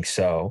 I think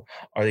so.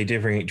 Are they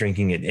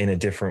drinking it in a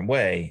different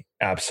way?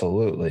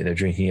 Absolutely. They're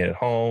drinking it at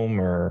home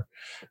or,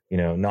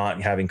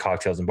 not having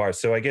cocktails in bars.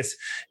 So I guess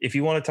if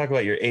you want to talk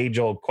about your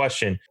age-old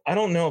question, I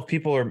don't know if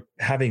people are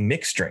having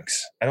mixed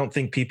drinks. I don't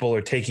think people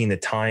are taking the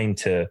time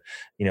to,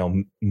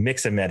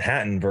 mix a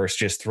Manhattan versus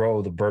just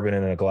throw the bourbon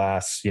in a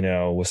glass,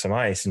 with some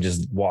ice and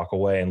just walk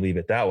away and leave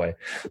it that way.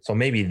 So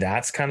maybe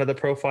that's kind of the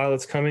profile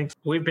that's coming.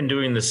 We've been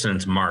doing this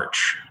since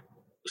March.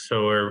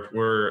 So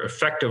we're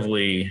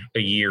effectively a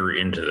year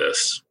into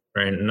this,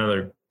 right?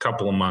 Another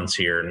couple of months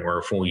here and we're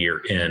a full year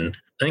in.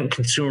 I think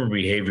consumer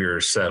behavior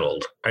is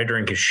settled. I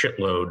drank a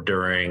shitload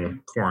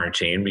during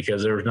quarantine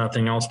because there was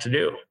nothing else to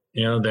do.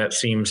 That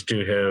seems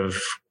to have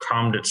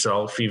calmed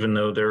itself, even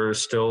though there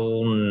is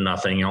still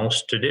nothing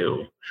else to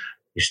do.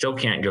 You still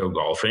can't go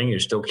golfing. You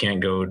still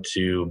can't go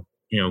to,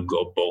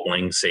 go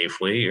bowling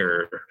safely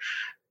or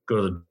go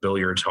to the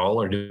billiards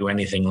hall or do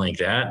anything like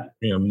that.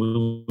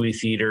 Movie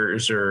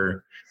theaters,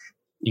 or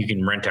you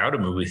can rent out a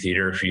movie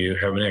theater if you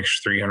have an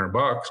extra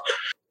 $300.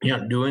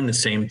 Doing the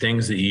same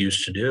things that you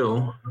used to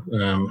do.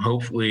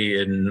 Hopefully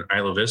in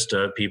Isla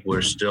Vista, people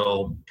are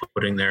still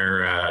putting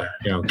their,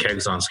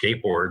 kegs on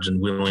skateboards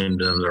and wheeling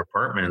to their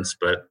apartments,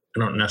 but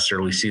I don't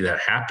necessarily see that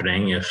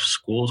happening if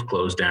schools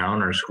close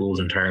down or schools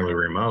entirely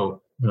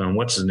remote.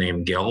 What's his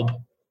name? Gelb,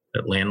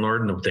 that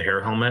landlord with the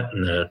hair helmet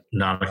and the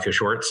Nautica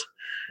shorts.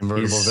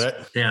 Convertible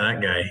vet. Yeah,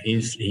 that guy.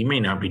 He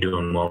may not be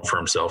doing well for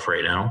himself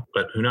right now,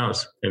 but who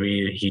knows?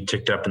 Maybe he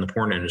ticked up in the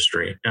porn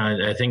industry.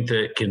 I think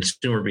that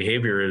consumer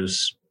behavior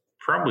is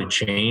probably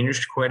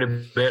changed quite a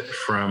bit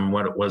from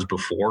what it was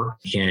before.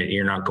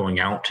 You're not going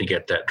out to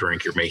get that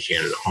drink, you're making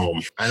it at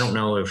home. I don't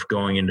know if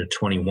going into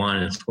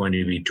 21, it's going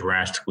to be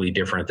drastically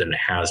different than it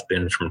has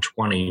been from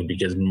 20,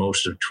 because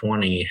most of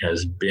 20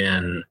 has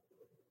been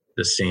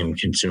the same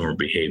consumer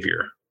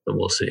behavior. But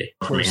we'll see.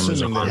 We're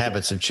assuming that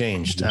habits have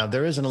changed. Now,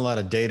 there isn't a lot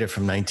of data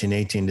from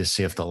 1918 to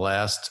see if the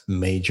last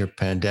major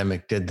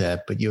pandemic did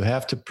that, but you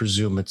have to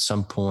presume at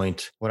some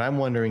point. What I'm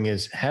wondering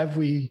is, have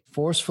we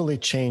forcefully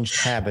changed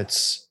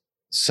habits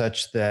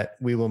such that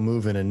we will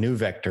move in a new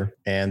vector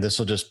and this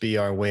will just be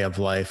our way of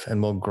life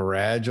and we'll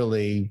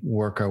gradually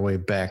work our way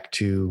back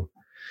to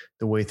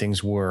the way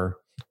things were?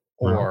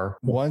 Or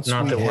once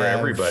not that we're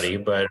everybody,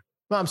 but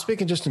well, I'm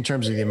speaking just in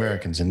terms of the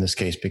Americans in this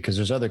case, because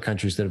there's other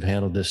countries that have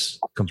handled this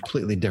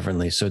completely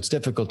differently. So it's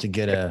difficult to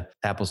get a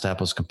apples to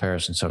apples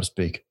comparison, so to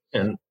speak.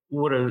 And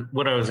what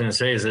I was going to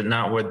say is that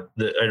I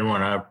didn't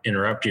want to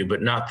interrupt you,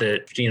 but not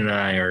that Gene and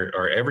I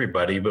are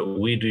everybody, but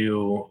we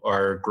do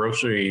our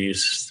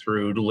groceries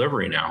through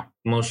delivery now.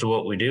 Most of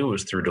what we do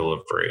is through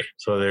delivery.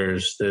 So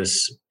there's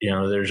this,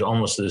 there's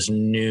almost this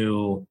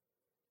new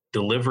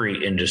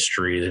delivery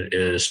industry that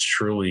is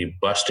truly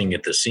busting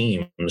at the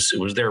seams. It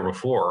was there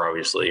before,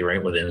 obviously,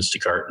 right, with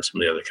Instacart and some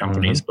of the other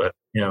companies, but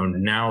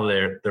now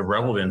the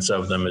relevance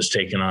of them has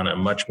taken on a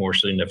much more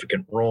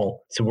significant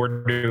role. So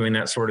we're doing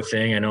that sort of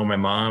thing. I know my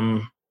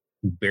mom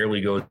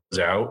barely goes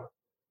out.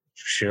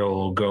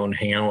 She'll go and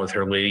hang out with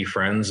her lady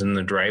friends in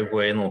the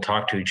driveway and they'll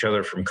talk to each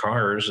other from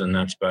cars, and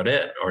that's about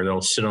it. Or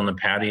they'll sit on the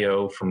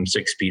patio from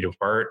 6 feet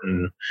apart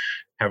and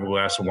have a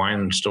glass of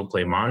wine and still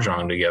play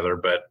mahjong together,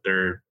 but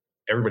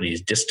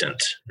everybody's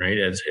distant, right?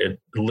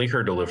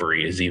 Liquor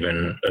delivery is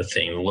even a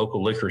thing. The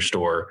local liquor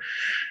store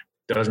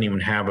doesn't even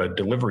have a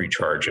delivery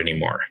charge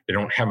anymore. They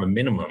don't have a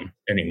minimum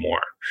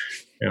anymore.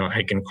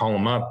 I can call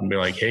them up and be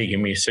like, hey, give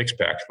me a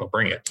 6-pack and they'll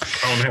bring it.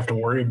 I don't have to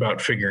worry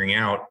about figuring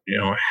out,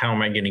 how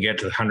am I going to get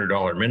to the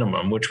 $100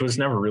 minimum, which was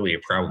never really a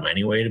problem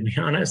anyway, to be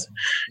honest.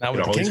 Not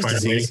with the King's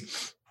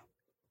disease.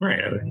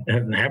 Right.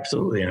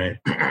 Absolutely. And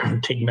I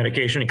take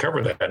medication to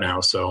cover that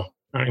now. So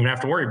I don't even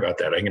have to worry about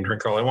that. I can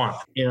drink all I want.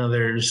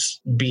 There's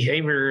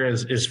behavior,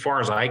 as far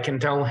as I can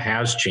tell,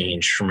 has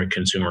changed from a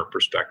consumer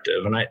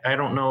perspective. And I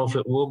don't know if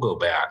it will go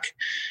back.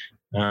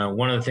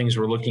 One of the things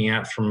we're looking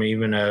at from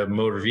even a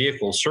motor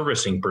vehicle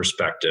servicing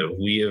perspective,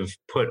 we have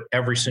put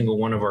every single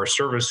one of our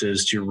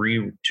services to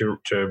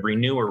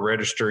renew or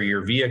register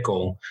your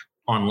vehicle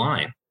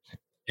online.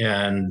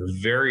 And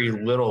very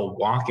little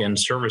walk-in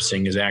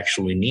servicing is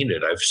actually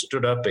needed. I've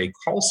stood up a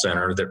call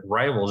center that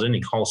rivals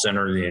any call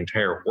center in the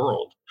entire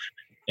world.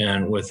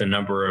 And with the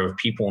number of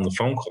people and the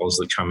phone calls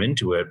that come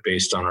into it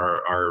based on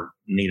our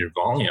needed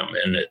volume.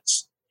 And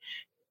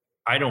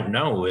I don't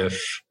know if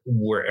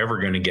we're ever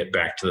going to get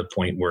back to the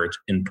point where it's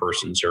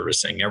in-person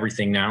servicing.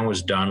 Everything now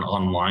is done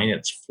online.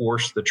 It's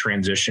forced the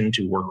transition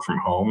to work from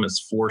home. It's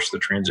forced the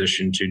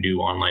transition to do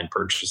online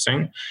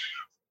purchasing.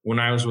 When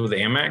I was with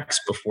Amex,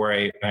 before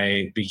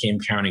I became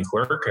county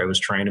clerk, I was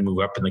trying to move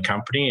up in the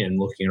company and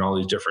looking at all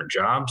these different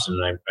jobs.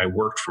 And I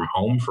worked from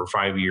home for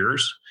 5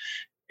 years.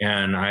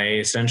 And I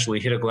essentially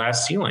hit a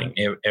glass ceiling.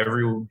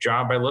 Every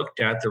job I looked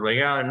at, they're like,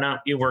 oh, no,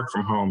 you work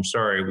from home.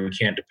 Sorry, we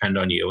can't depend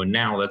on you. And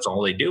now that's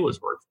all they do is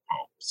work from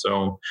home.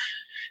 So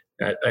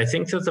I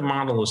think that the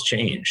model has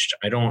changed.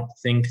 I don't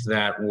think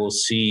that we'll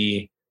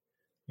see,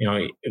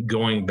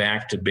 going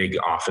back to big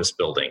office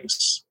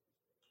buildings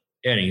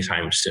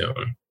anytime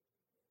soon.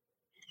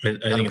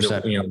 I think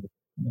that,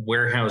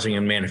 warehousing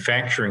and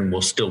manufacturing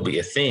will still be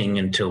a thing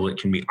until it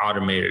can be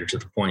automated to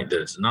the point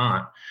that it's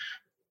not.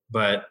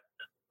 But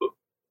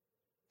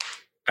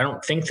I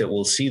don't think that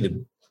we'll see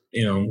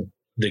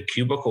the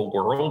cubicle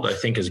world, I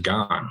think, is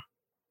gone.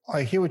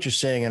 I hear what you're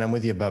saying, and I'm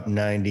with you about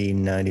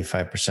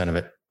 95% of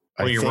it.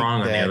 Well, you're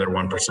wrong on the other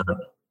 1%.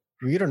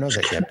 You don't know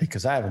that yet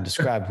because I haven't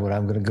described what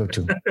I'm going to go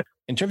to.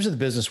 In terms of the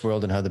business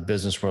world and how the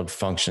business world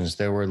functions,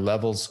 there were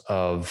levels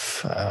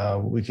of,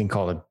 we can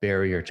call it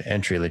barrier to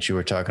entry that you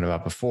were talking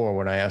about before.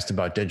 When I asked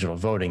about digital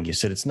voting, you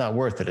said it's not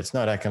worth it. It's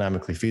not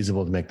economically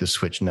feasible to make the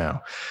switch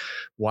now.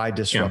 Why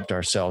disrupt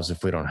ourselves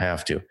if we don't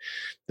have to?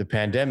 The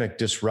pandemic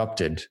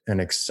disrupted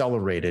and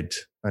accelerated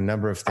a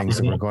number of things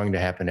that were going to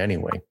happen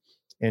anyway.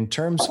 In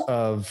terms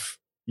of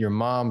your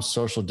mom's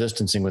social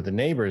distancing with the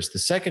neighbors, the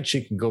second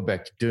she can go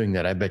back to doing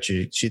that, I bet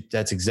you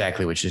that's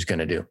exactly what she's going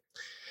to do.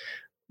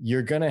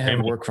 You're going to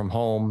have work from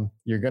home.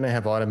 You're going to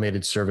have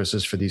automated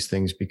services for these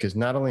things because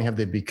not only have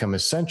they become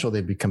essential,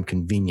 they've become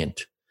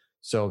convenient.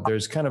 So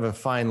there's kind of a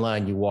fine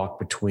line you walk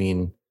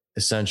between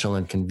essential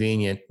and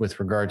convenient with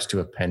regards to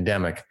a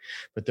pandemic.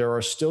 But there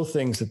are still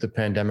things that the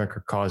pandemic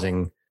are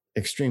causing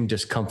extreme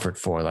discomfort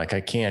for. Like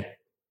I can't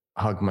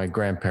hug my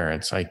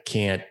grandparents. I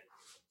can't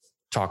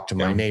talk to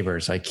my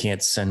neighbors. I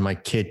can't send my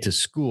kid to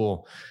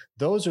school.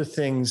 Those are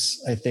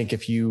things I think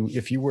if you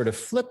were to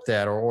flip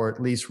that or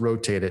at least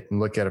rotate it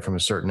and look at it from a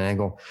certain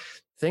angle,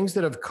 things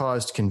that have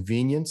caused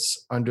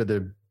convenience under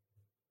the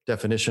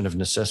definition of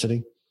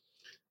necessity,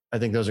 I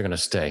think those are going to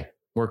stay.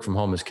 Work from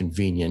home is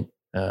convenient.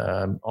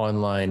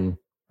 Online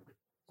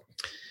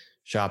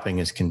shopping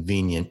is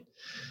convenient.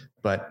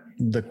 But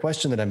the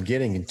question that I'm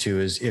getting into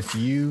is if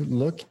you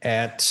look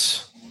at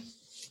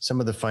some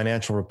of the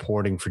financial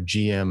reporting for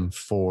GM,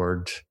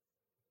 Ford,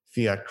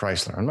 Fiat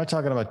Chrysler. I'm not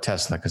talking about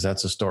Tesla because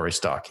that's a story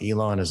stock.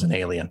 Elon is an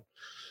alien.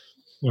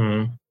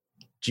 Mm-hmm.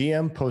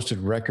 GM posted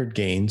record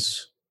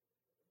gains.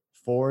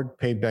 Ford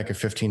paid back a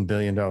 $15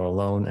 billion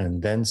loan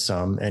and then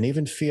some. And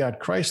even Fiat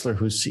Chrysler,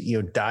 whose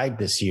CEO died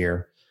this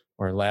year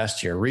or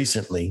last year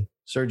recently,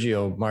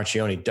 Sergio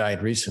Marchionne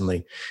died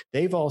recently.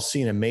 They've all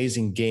seen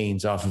amazing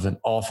gains off of an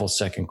awful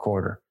second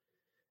quarter.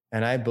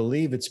 And I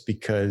believe it's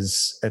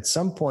because at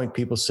some point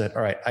people said,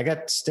 all right, I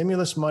got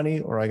stimulus money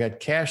or I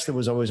got cash that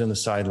was always on the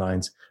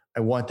sidelines.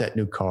 I want that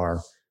new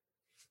car.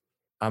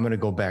 I'm going to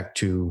go back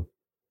to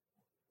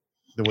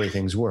the way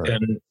things were.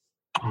 And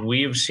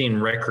we've seen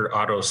record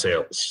auto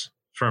sales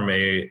from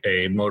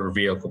a motor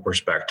vehicle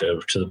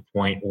perspective to the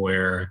point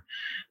where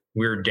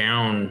we're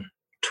down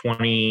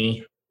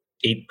 28%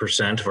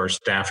 of our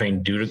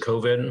staffing due to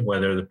COVID,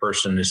 whether the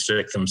person is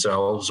sick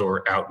themselves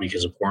or out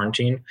because of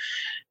quarantine.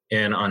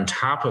 And on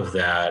top of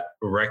that,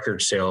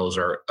 record sales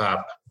are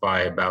up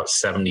by about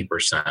 70%,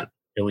 at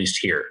least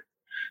here.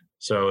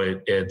 So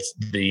it's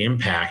the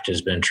impact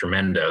has been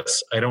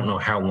tremendous. I don't know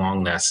how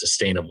long that's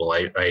sustainable.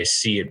 I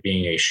see it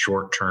being a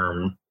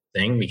short-term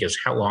thing because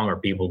how long are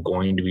people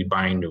going to be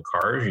buying new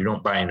cars? You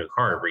don't buy a new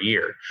car every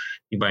year.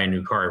 You buy a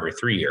new car every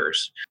 3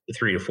 years,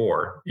 3 to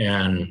 4.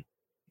 And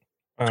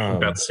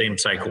about the same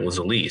cycle as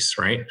a lease,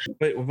 right?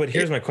 But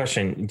here's my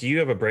question. Do you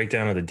have a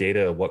breakdown of the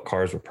data of what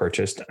cars were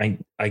purchased?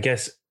 I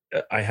guess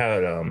I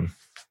had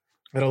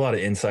had a lot of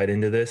insight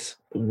into this.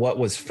 What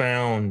was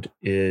found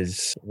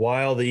is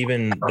while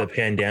even the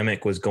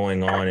pandemic was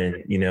going on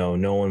and,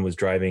 no one was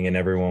driving and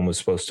everyone was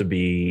supposed to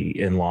be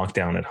in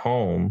lockdown at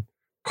home,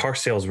 car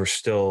sales were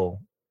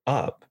still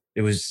up.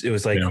 It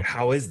was like,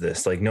 how is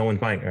this? Like, no one's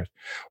buying cars.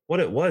 What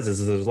it was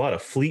is there's a lot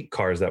of fleet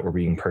cars that were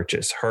being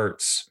purchased,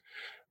 Hertz,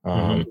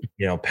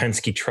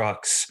 Penske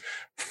trucks,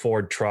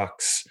 Ford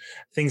trucks,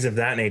 things of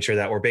that nature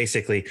that were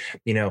basically,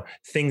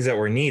 things that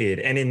were needed.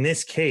 And in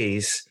this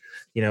case,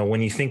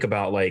 when you think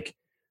about, like,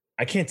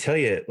 I can't tell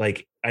you,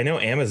 like, I know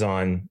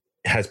Amazon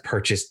has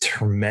purchased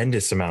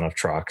tremendous amount of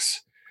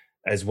trucks,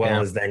 as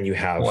well as then you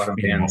have,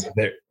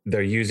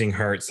 they're using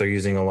Hertz, they're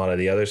using a lot of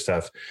the other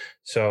stuff.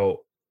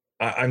 So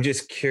I'm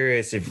just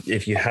curious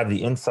if you have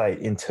the insight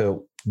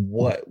into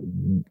what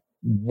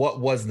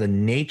was the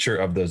nature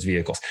of those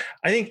vehicles.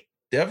 I think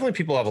definitely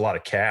people have a lot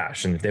of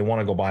cash, and if they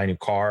want to go buy a new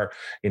car,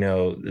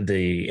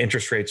 the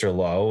interest rates are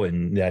low,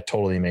 and that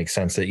totally makes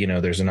sense that,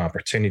 there's an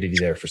opportunity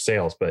there for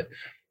sales. But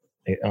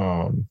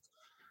I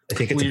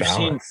think it's a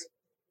balance.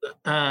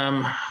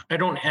 I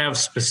don't have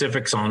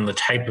specifics on the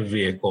type of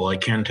vehicle. I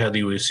can tell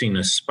you we've seen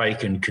a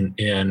spike in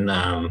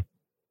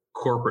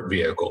corporate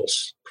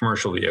vehicles,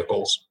 commercial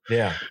vehicles.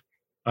 Yeah.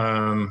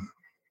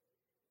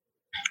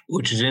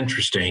 Which is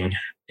interesting.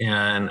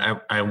 And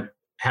I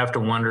have to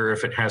wonder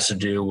if it has to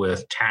do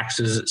with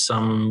taxes at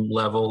some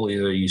level.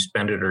 Either you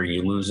spend it or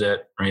you lose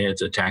it, right?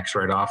 It's a tax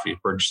write-off. You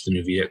purchase the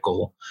new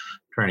vehicle,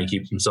 trying to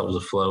keep themselves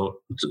afloat.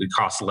 It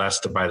costs less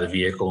to buy the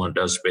vehicle and it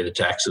does pay the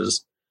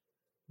taxes.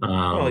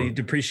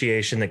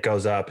 Depreciation that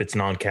goes up, it's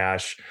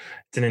non-cash.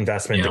 It's an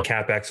investment. The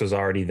CapEx was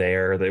already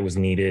there, that was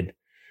needed.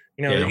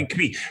 It could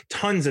be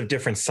tons of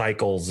different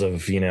cycles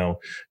of,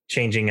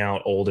 changing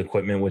out old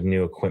equipment with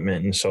new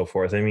equipment and so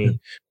forth. I mean,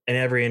 and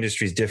every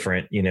industry is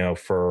different,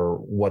 for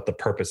what the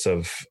purpose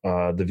of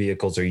the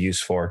vehicles are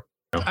used for.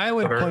 I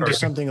would point to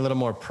something a little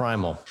more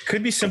primal.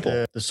 Could be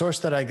simple. The source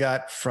that I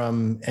got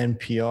from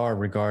NPR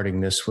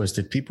regarding this was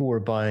that people were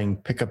buying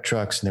pickup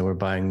trucks and they were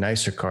buying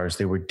nicer cars.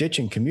 They were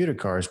ditching commuter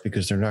cars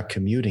because they're not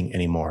commuting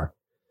anymore.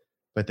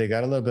 But they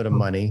got a little bit of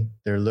money.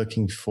 They're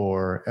looking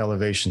for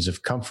elevations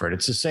of comfort.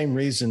 It's the same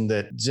reason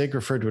that Zig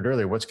referred to it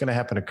earlier. What's going to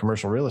happen to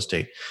commercial real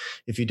estate?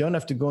 If you don't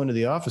have to go into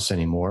the office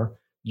anymore,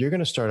 you're going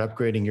to start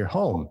upgrading your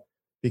home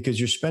because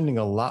you're spending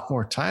a lot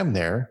more time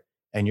there.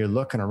 And you're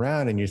looking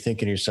around and you're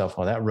thinking to yourself,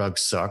 well, that rug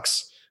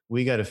sucks.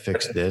 We got to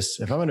fix this.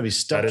 If I'm going to be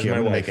stuck here,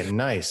 I'm going to make it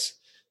nice.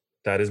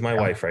 That is my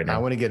wife right now. I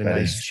want to get a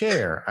nice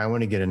chair. I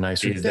want to get a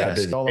nicer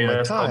desk. All of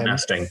my time.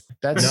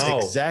 That's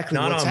exactly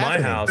not what's on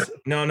happening. My house.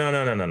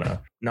 No.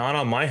 Not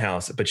on my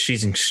house, but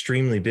she's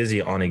extremely busy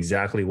on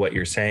exactly what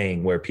you're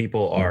saying, where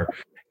people are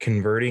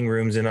converting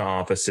rooms into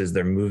offices.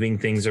 They're moving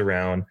things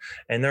around,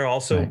 and they're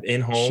also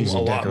in home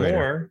a lot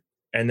more.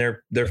 And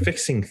they're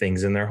fixing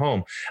things in their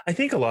home. I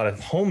think a lot of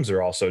homes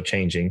are also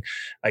changing.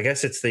 I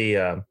guess it's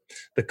the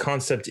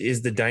concept,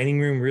 is the dining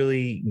room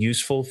really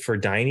useful for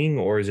dining,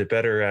 or is it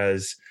better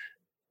as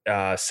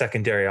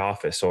secondary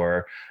office,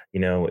 or,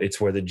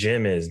 it's where the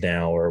gym is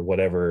now, or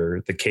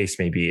whatever the case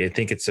may be. I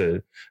think it's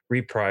a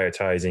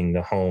reprioritizing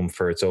the home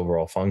for its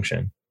overall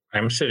function.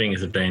 I'm sitting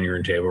at the dining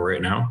room table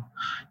right now.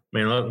 I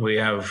mean, look, we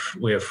have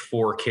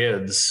 4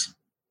 kids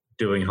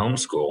doing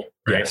homeschool,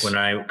 right? Yes. When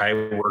I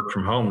work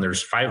from home,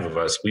 there's 5 of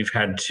us. We've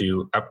had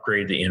to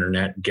upgrade the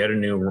internet, get a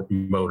new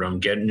modem,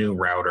 get a new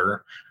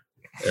router,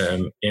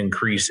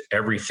 increase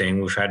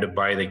everything. We've had to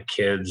buy the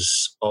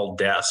kids all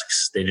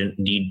desks. They didn't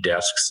need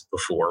desks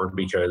before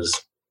because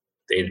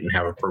they didn't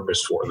have a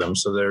purpose for them.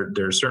 So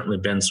there's certainly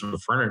been some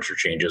furniture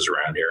changes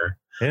around here.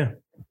 Yeah.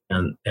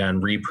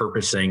 And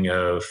repurposing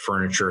of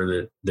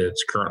furniture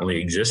that's currently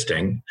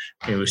existing.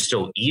 I mean, we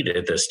still eat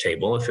at this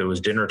table. If it was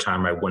dinner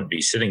time, I wouldn't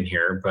be sitting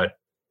here, but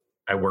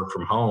I work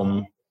from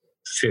home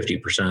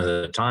 50% of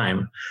the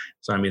time.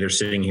 So I'm either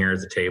sitting here at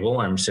the table,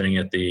 I'm sitting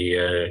at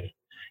the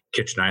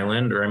kitchen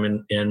island, or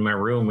I'm in my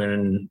room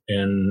in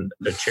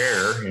a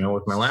chair,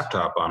 with my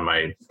laptop on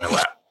my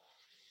lap.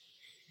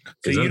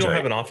 So you don't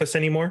have an office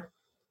anymore?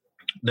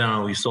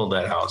 No, we sold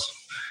that house.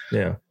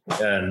 Yeah.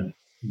 And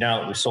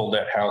now that we sold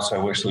that house, I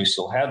wish we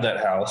still had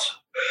that house,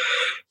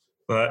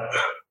 but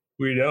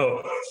we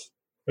don't.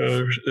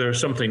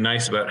 There's something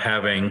nice about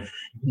having,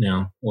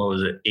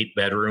 8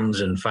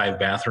 bedrooms and 5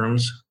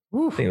 bathrooms.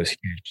 Ooh, I think it was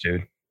huge,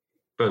 dude.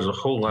 But there's a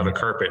whole lot of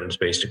carpet and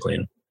space to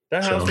clean.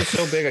 That house is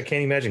so big, I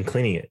can't imagine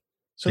cleaning it.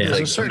 So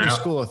there's a certain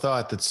school of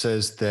thought that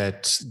says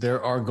that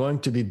there are going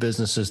to be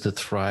businesses that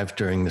thrive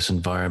during this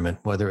environment,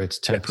 whether it's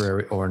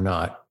temporary or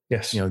not.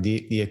 Yes.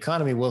 The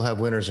economy will have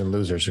winners and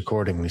losers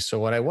accordingly. So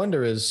what I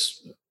wonder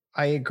is,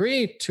 I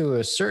agree to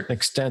a certain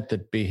extent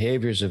that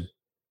behaviors have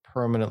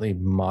permanently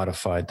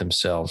modified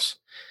themselves.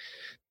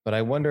 But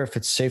I wonder if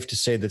it's safe to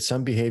say that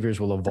some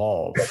behaviors will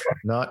evolve,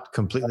 not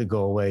completely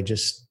go away,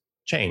 just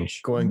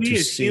change. We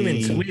as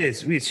humans,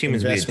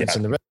 we adapt.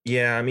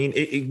 Yeah, I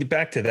mean,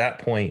 back to that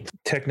point,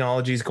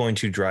 technology is going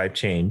to drive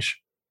change.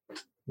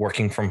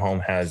 Working from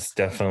home has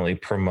definitely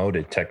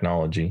promoted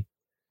technology.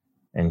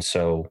 And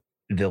so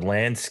the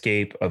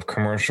landscape of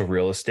commercial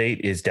real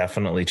estate is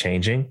definitely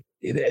changing.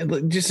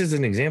 just as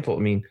an example, I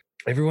mean,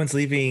 everyone's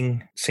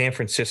leaving San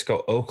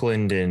Francisco,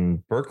 Oakland,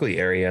 and Berkeley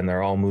area, and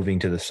they're all moving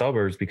to the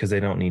suburbs because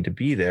they don't need to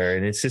be there.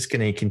 And it's just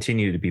going to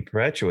continue to be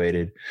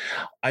perpetuated.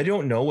 I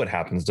don't know what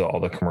happens to all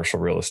the commercial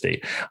real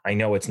estate. I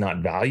know it's not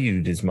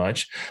valued as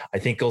much. I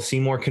think you'll see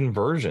more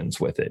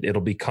conversions with it.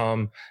 It'll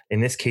become,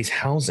 in this case,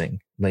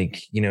 housing.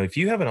 Like, if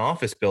you have an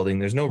office building,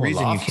 there's no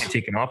reason you can't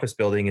take an office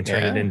building and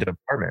turn it into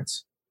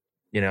apartments.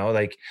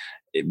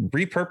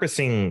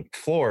 Repurposing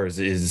floors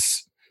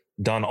is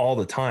done all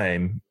the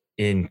time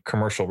in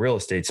commercial real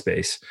estate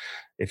space.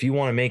 If you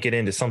want to make it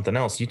into something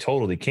else, you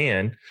totally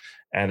can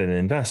at an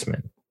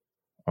investment.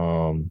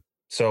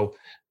 So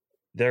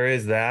there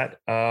is that.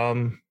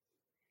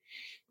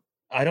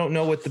 I don't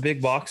know what the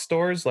big box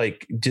stores,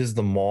 like, does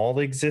the mall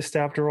exist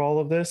after all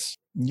of this?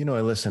 I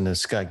listen to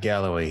Scott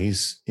Galloway.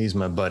 He's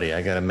my buddy.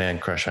 I got a man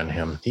crush on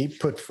him. He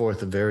put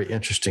forth a very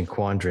interesting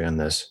quandary on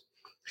this.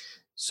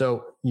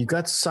 So you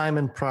got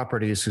Simon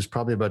Properties, who's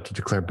probably about to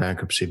declare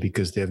bankruptcy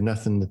because they have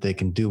nothing that they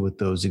can do with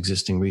those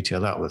existing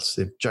retail outlets.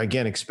 They have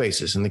gigantic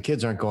spaces, and the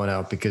kids aren't going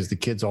out because the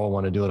kids all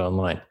want to do it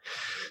online.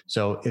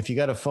 So if you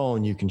got a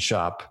phone, you can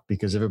shop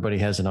because everybody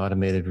has an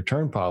automated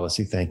return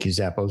policy. Thank you,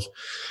 Zappos.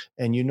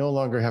 And you no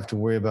longer have to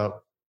worry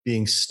about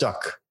being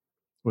stuck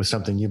with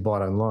something you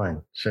bought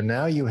online. So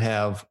now you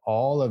have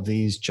all of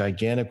these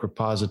gigantic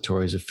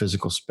repositories of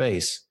physical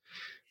space.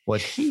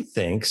 What he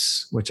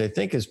thinks, which I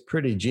think is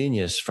pretty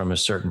genius from a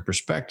certain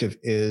perspective,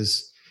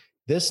 is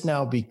this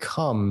now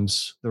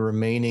becomes the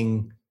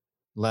remaining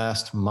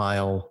last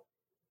mile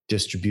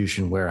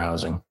distribution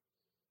warehousing.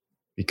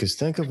 Because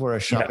think of where a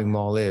shopping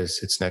mall is.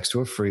 It's next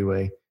to a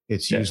freeway.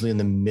 It's usually in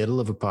the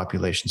middle of a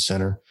population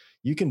center.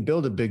 You can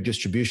build a big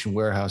distribution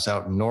warehouse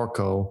out in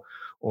Norco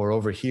or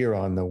over here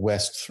on the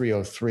West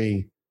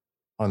 303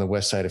 on the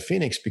west side of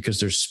Phoenix because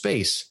there's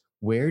space.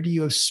 Where do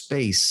you have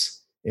space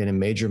in a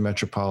major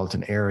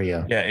metropolitan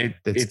area?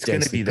 It's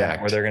going to be that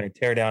where they're going to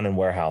tear down and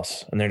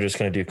warehouse, and they're just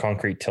going to do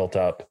concrete tilt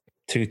up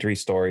 2-3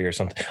 story or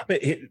something.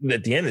 But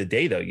at the end of the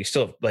day, though, you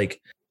still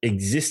like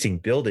existing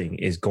building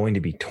is going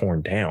to be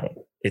torn down.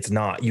 It's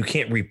not, you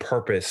can't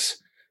repurpose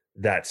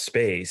that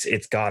space.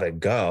 It's got to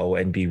go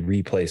and be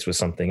replaced with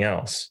something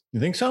else. You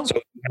think so? So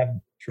you have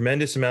a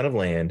tremendous amount of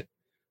land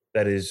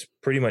that is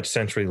pretty much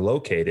centrally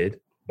located,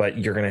 but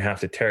you're going to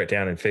have to tear it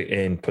down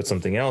and put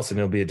something else, and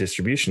it'll be a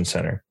distribution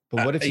center.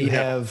 But what if you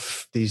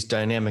have these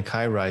dynamic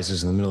high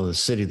rises in the middle of the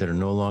city that are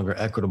no longer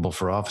equitable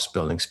for office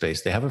building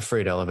space? They have a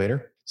freight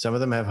elevator. Some of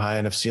them have high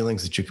enough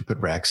ceilings that you could put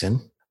racks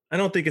in. I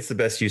don't think it's the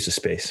best use of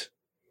space.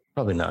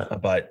 Probably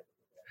not. But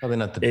probably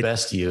not the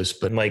best use,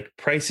 but like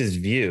Price's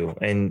View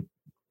and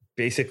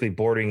basically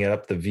boarding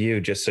up the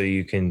view just so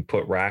you can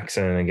put racks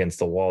in against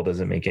the wall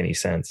doesn't make any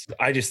sense.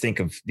 I just think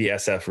of the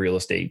SF real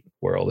estate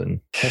world.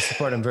 And that's the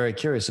part I'm very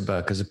curious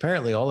about, because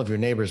apparently all of your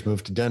neighbors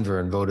moved to Denver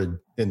and voted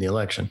in the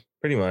election.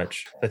 Pretty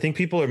much. I think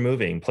people are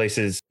moving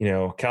places,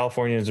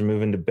 Californians are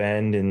moving to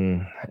Bend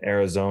in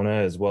Arizona,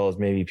 as well as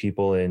maybe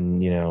people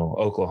in,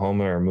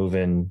 Oklahoma are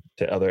moving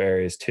to other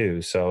areas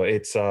too. So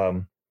it's,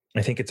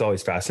 I think it's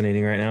always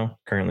fascinating right now,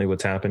 currently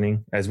what's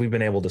happening, as we've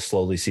been able to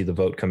slowly see the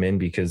vote come in,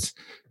 because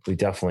we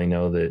definitely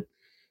know that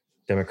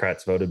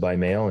Democrats voted by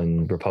mail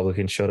and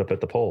Republicans showed up at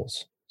the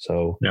polls.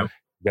 So we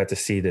got to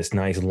see this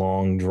nice,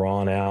 long,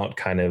 drawn out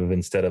kind of,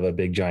 instead of a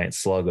big giant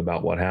slug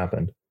about what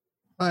happened.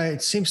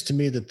 It seems to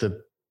me that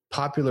the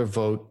popular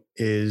vote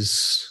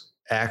is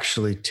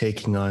actually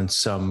taking on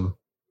some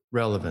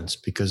relevance,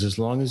 because as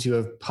long as you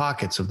have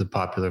pockets of the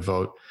popular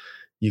vote,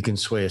 you can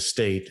sway a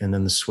state, and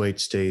then the sway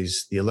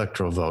stays the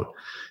electoral vote.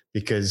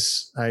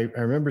 Because I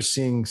remember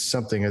seeing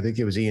something, I think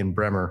it was Ian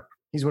Bremmer.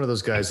 He's one of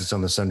those guys that's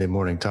on the Sunday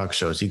morning talk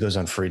shows. He goes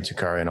on Fareed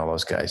Zakaria and all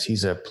those guys.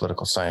 He's a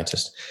political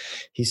scientist.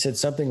 He said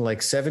something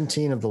like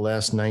 17 of the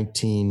last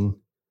 19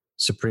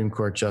 Supreme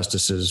Court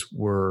justices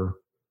were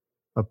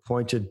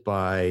appointed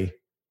by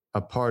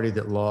a party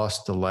that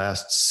lost the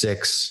last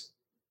 6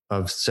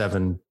 of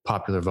 7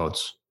 popular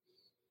votes.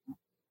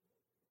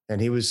 And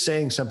he was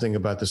saying something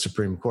about the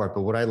Supreme Court,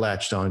 but what I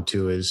latched on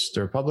to is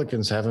the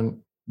Republicans haven't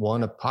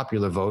won a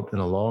popular vote in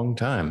a long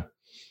time.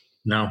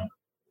 No.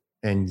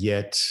 And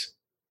yet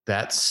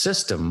that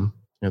system,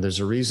 there's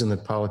a reason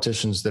that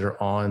politicians that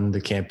are on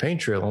the campaign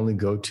trail only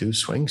go to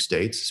swing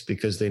states. It's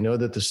because they know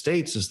that the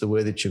states is the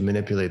way that you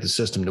manipulate the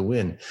system to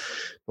win.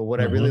 But what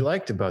I really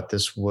liked about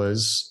this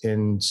was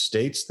in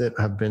states that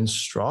have been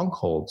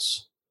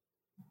strongholds,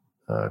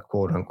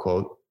 quote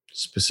unquote,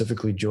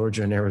 specifically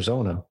Georgia and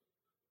Arizona.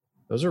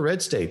 Those are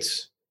red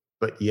states,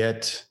 but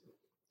yet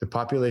the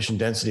population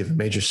density of a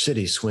major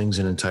city swings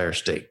an entire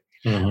state.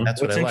 Mm-hmm.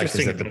 That's what I like,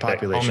 is that the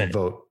population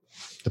vote,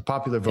 the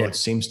popular vote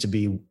seems to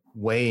be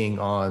weighing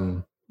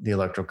on the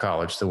Electoral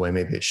College the way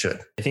maybe it should.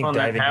 I think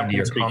that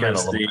happens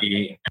because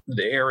the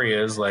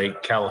areas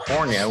like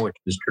California, which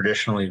is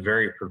traditionally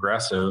very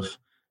progressive,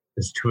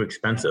 is too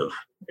expensive.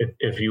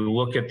 If you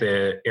look at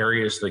the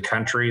areas of the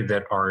country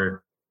that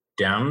are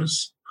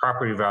Dems,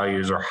 property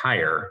values are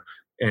higher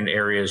in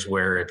areas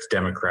where it's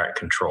Democrat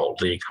controlled.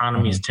 The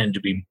economies tend to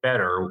be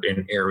better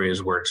in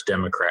areas where it's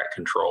Democrat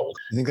controlled.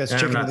 You think that's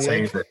chicken or the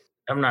egg?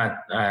 I'm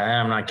not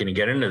going to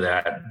get into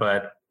that,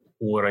 but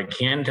what I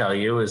can tell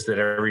you is that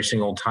every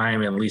single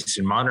time, at least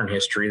in modern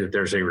history, that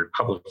there's a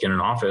Republican in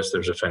office,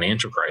 there's a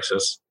financial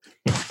crisis.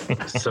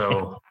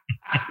 So,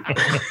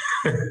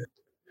 all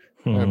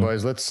right,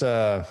 boys, let's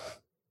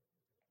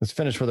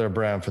finish with our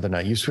brown for the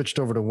night. You switched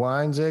over to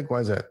wine, Zig.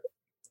 Why is that?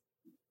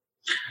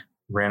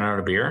 Ran out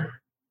of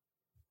beer.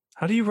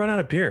 How do you run out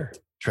of beer?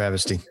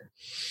 Travesty.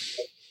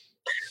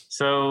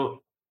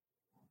 So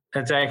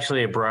that's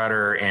actually a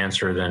broader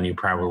answer than you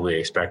probably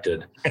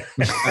expected.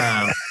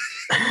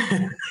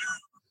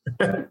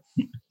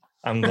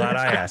 I'm glad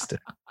I asked it.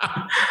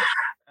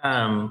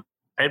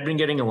 I'd been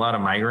getting a lot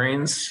of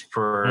migraines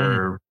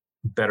for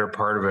better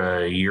part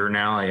of a year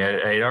now.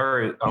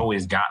 I'd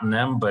always gotten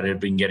them, but it had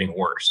been getting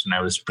worse. And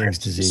I was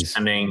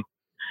spending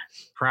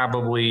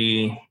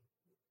probably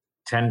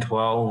 10,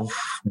 12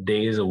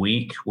 days a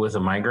week with a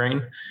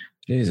migraine.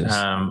 Jesus.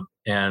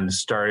 And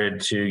started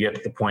to get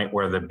to the point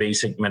where the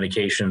basic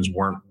medications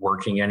weren't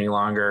working any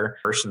longer.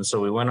 And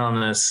so we went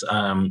on this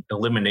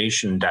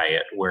elimination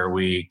diet where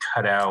we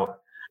cut out,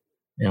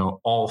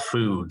 all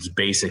foods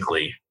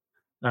basically.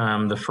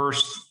 The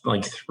first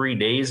 3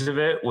 days of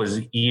it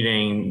was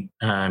eating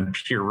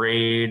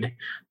pureed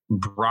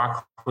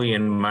broccoli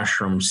and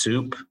mushroom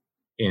soup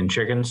in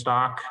chicken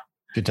stock.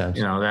 Good times.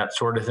 That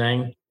sort of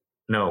thing.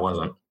 No, it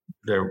wasn't.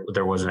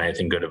 There wasn't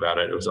anything good about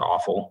it. It was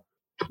awful.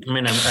 I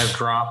mean,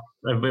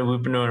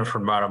 we've been doing it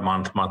for about a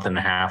month and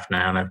a half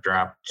now, and I've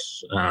dropped,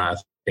 I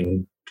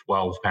think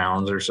 12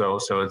 pounds or so.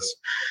 So it's,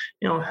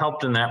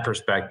 helped in that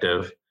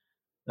perspective.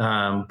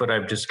 But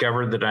I've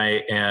discovered that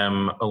I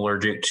am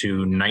allergic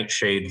to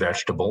nightshade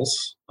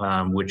vegetables,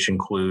 which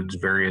includes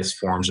various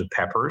forms of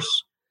peppers.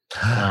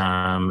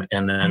 And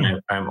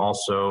then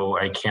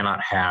I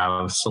cannot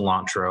have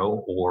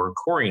cilantro or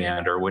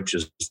coriander, which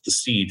is the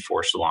seed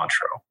for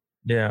cilantro.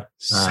 Yeah.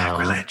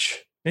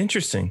 Sacrilege.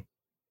 Interesting.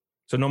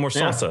 So no more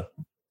salsa.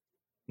 Yeah.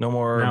 No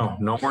more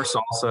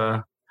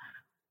salsa.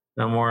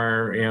 No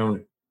more, I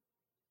don't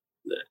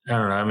know.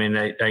 I mean,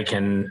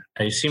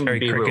 I seem to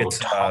be able to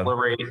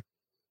tolerate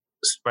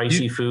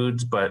spicy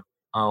foods, but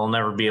I'll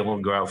never be able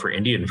to go out for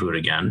Indian food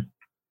again.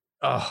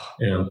 Oh,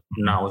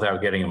 not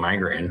without getting a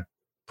migraine.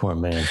 Poor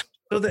man.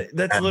 So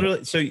that's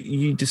literally, so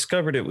you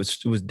discovered it was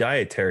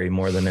dietary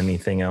more than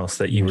anything else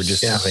that you were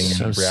just having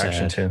a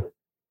reaction to.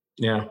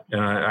 Yeah.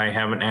 And I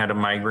haven't had a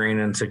migraine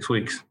in 6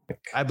 weeks.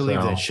 I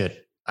believe that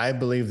shit. I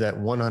believe that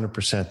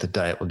 100% the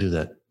diet will do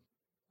that.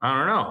 I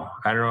don't know.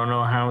 I don't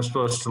know how I'm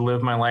supposed to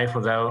live my life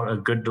without a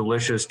good,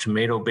 delicious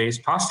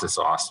tomato-based pasta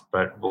sauce,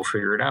 but we'll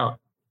figure it out.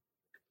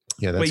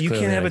 Yeah, that's Wait, you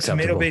can't have a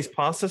tomato-based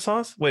pasta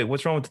sauce? Wait,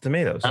 what's wrong with the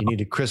tomatoes? You need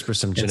to CRISPR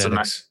some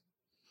genetics.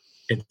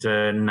 It's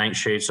a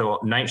nightshade. So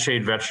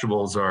nightshade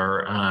vegetables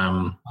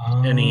are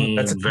any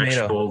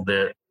vegetable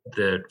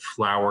that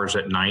flowers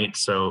at night.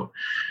 So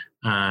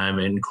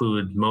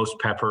include most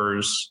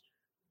peppers,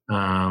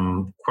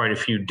 quite a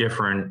few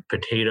different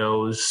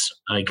potatoes.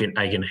 I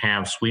can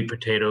have sweet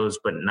potatoes,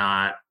 but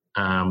not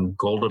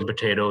golden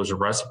potatoes or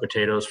russet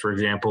potatoes, for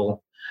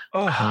example.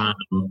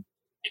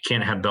 You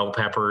can't have bell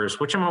peppers,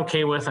 which I'm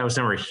okay with. I was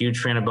never a huge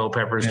fan of bell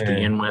peppers to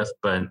begin with,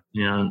 but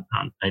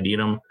I'd eat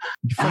them.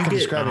 You're fucking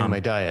describing my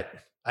diet.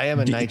 I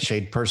am a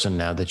nightshade person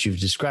now that you've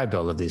described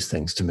all of these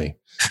things to me.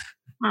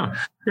 Oh,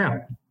 yeah.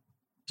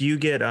 Do you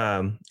get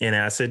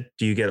acid?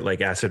 Do you get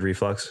acid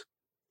reflux?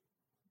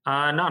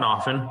 Not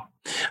often.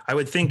 I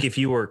would think if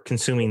you were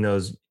consuming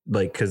those,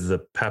 because the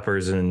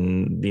peppers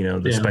and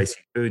the spicy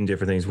food and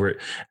different things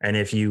and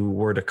if you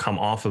were to come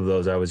off of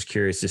those, I was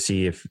curious to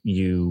see if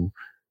you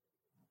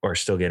are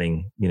still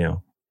getting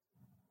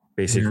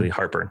basically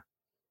heartburn.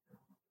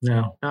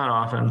 No, not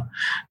often.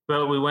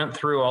 But we went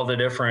through all the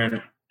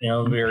different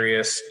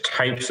various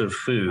types of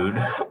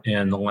food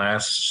in the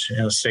last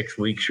 6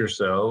 weeks or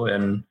so,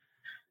 and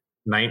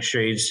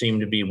nightshades seem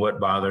to be what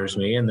bothers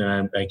me. And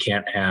then I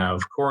can't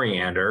have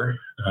coriander.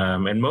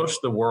 And most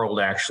of the world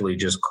actually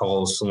just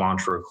calls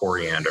cilantro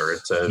coriander.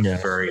 It's a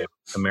very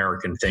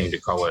American thing to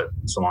call it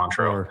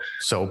cilantro. Or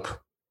soap.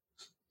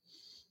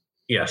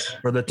 Yes.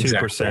 For the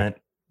 2%.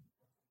 Exactly.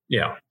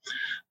 Yeah.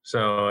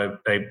 So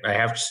I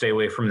have to stay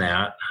away from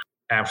that.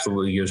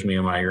 Absolutely gives me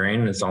a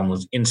migraine. It's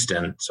almost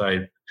instant.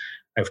 So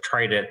I've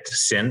tried it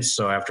since.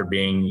 So after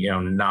being,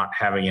 not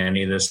having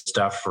any of this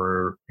stuff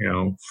for,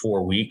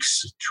 4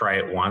 weeks, try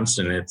it once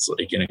and it's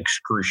like an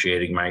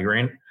excruciating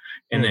migraine.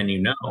 And then,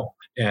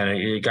 and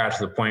it got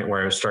to the point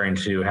where I was starting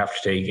to have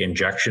to take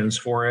injections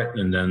for it.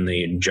 And then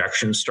the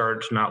injections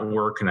started to not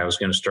work. And I was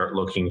going to start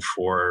looking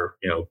for,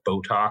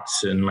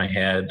 Botox in my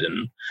head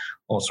and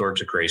all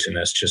sorts of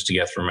craziness just to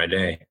get through my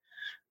day.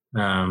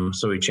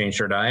 So we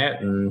changed our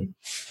diet and,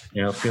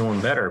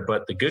 feeling better.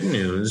 But the good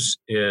news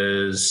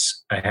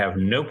is I have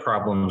no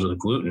problems with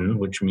gluten,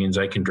 which means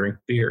I can drink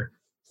beer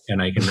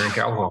and I can drink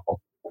alcohol.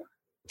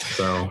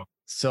 So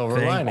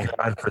silver lining. Thank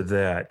God for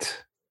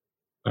that.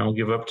 I'll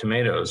give up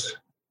tomatoes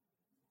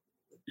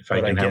if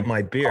I can get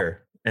my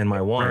beer and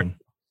my wine.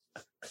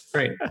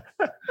 Right.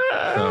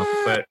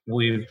 But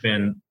we've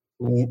been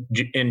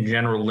in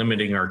general,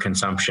 limiting our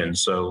consumption.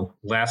 So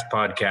last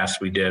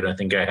podcast we did, I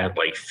think I had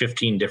like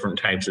 15 different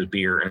types of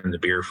beer in the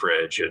beer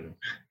fridge, and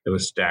it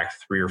was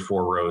stacked 3 or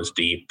 4 rows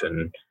deep,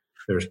 and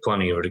there's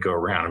plenty of it to go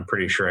around. I'm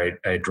pretty sure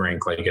I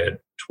drank like a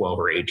 12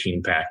 or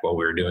 18 pack while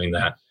we were doing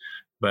that.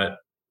 But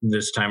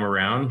this time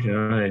around,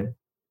 I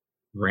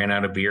ran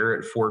out of beer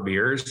at 4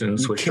 beers and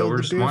switched over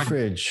to the beer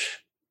fridge.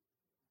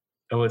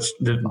 Oh, it's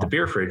the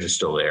beer fridge is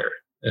still there.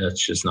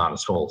 It's just not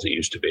as full as it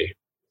used to be.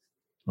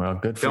 Well,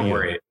 good for you. Don't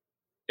worry.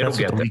 That's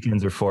what the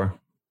weekends are for.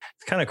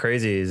 It's kind of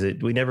crazy is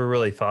that we never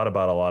really thought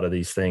about a lot of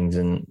these things.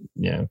 And,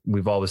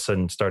 we've all of a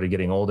sudden started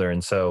getting older.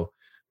 And so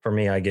for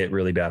me, I get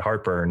really bad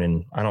heartburn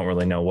and I don't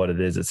really know what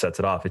it is that sets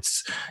it off.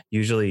 It's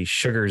usually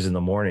sugars in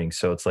the morning.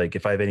 So it's like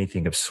if I have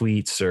anything of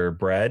sweets or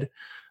bread,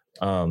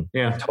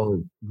 it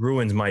totally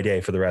ruins my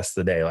day for the rest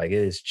of the day. Like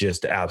it is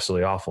just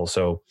absolutely awful.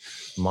 So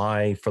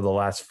for the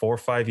last 4 or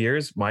 5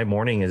 years, my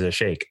morning is a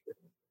shake.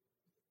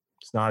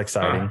 It's not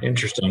exciting.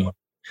 Interesting.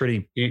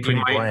 You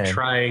might bland.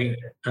 Try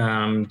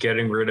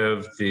getting rid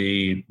of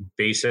the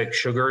basic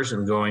sugars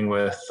and going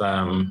with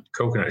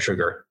coconut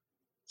sugar.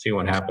 See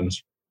what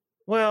happens.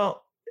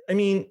 Well, I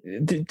mean,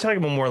 talking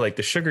about more like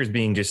the sugars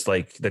being just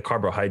like the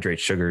carbohydrate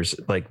sugars,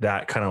 like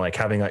that kind of like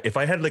having if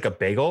I had like a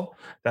bagel,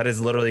 that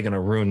is literally going to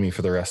ruin me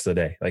for the rest of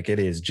the day. Like it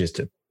is just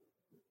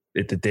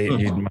the day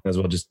you might as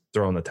well just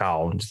throw in the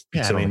towel and just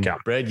sit on the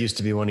couch. Bread used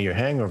to be one of your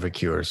hangover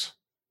cures.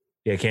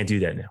 Yeah, I can't do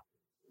that now.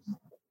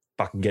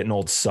 Fucking getting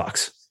old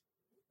sucks.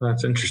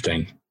 That's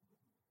interesting.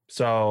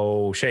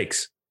 So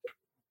shakes.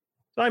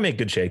 I make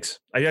good shakes.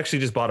 I actually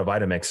just bought a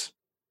Vitamix.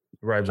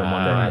 It arrives on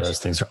Monday. Those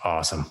things are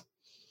awesome.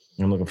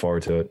 I'm looking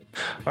forward to it.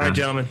 All right,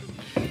 gentlemen.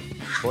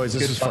 Boys,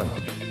 this was fun.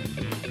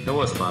 It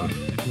was fun.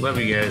 Love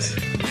you guys.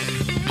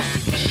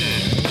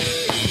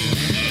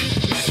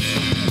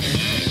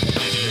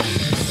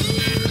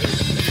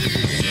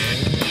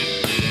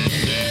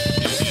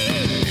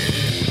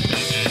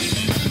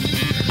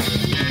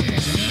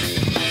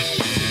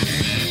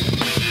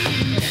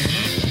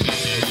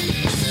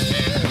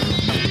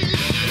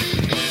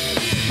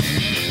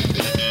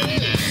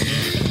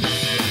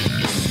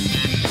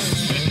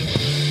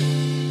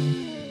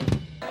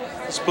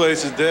 This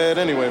place is dead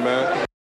anyway, man.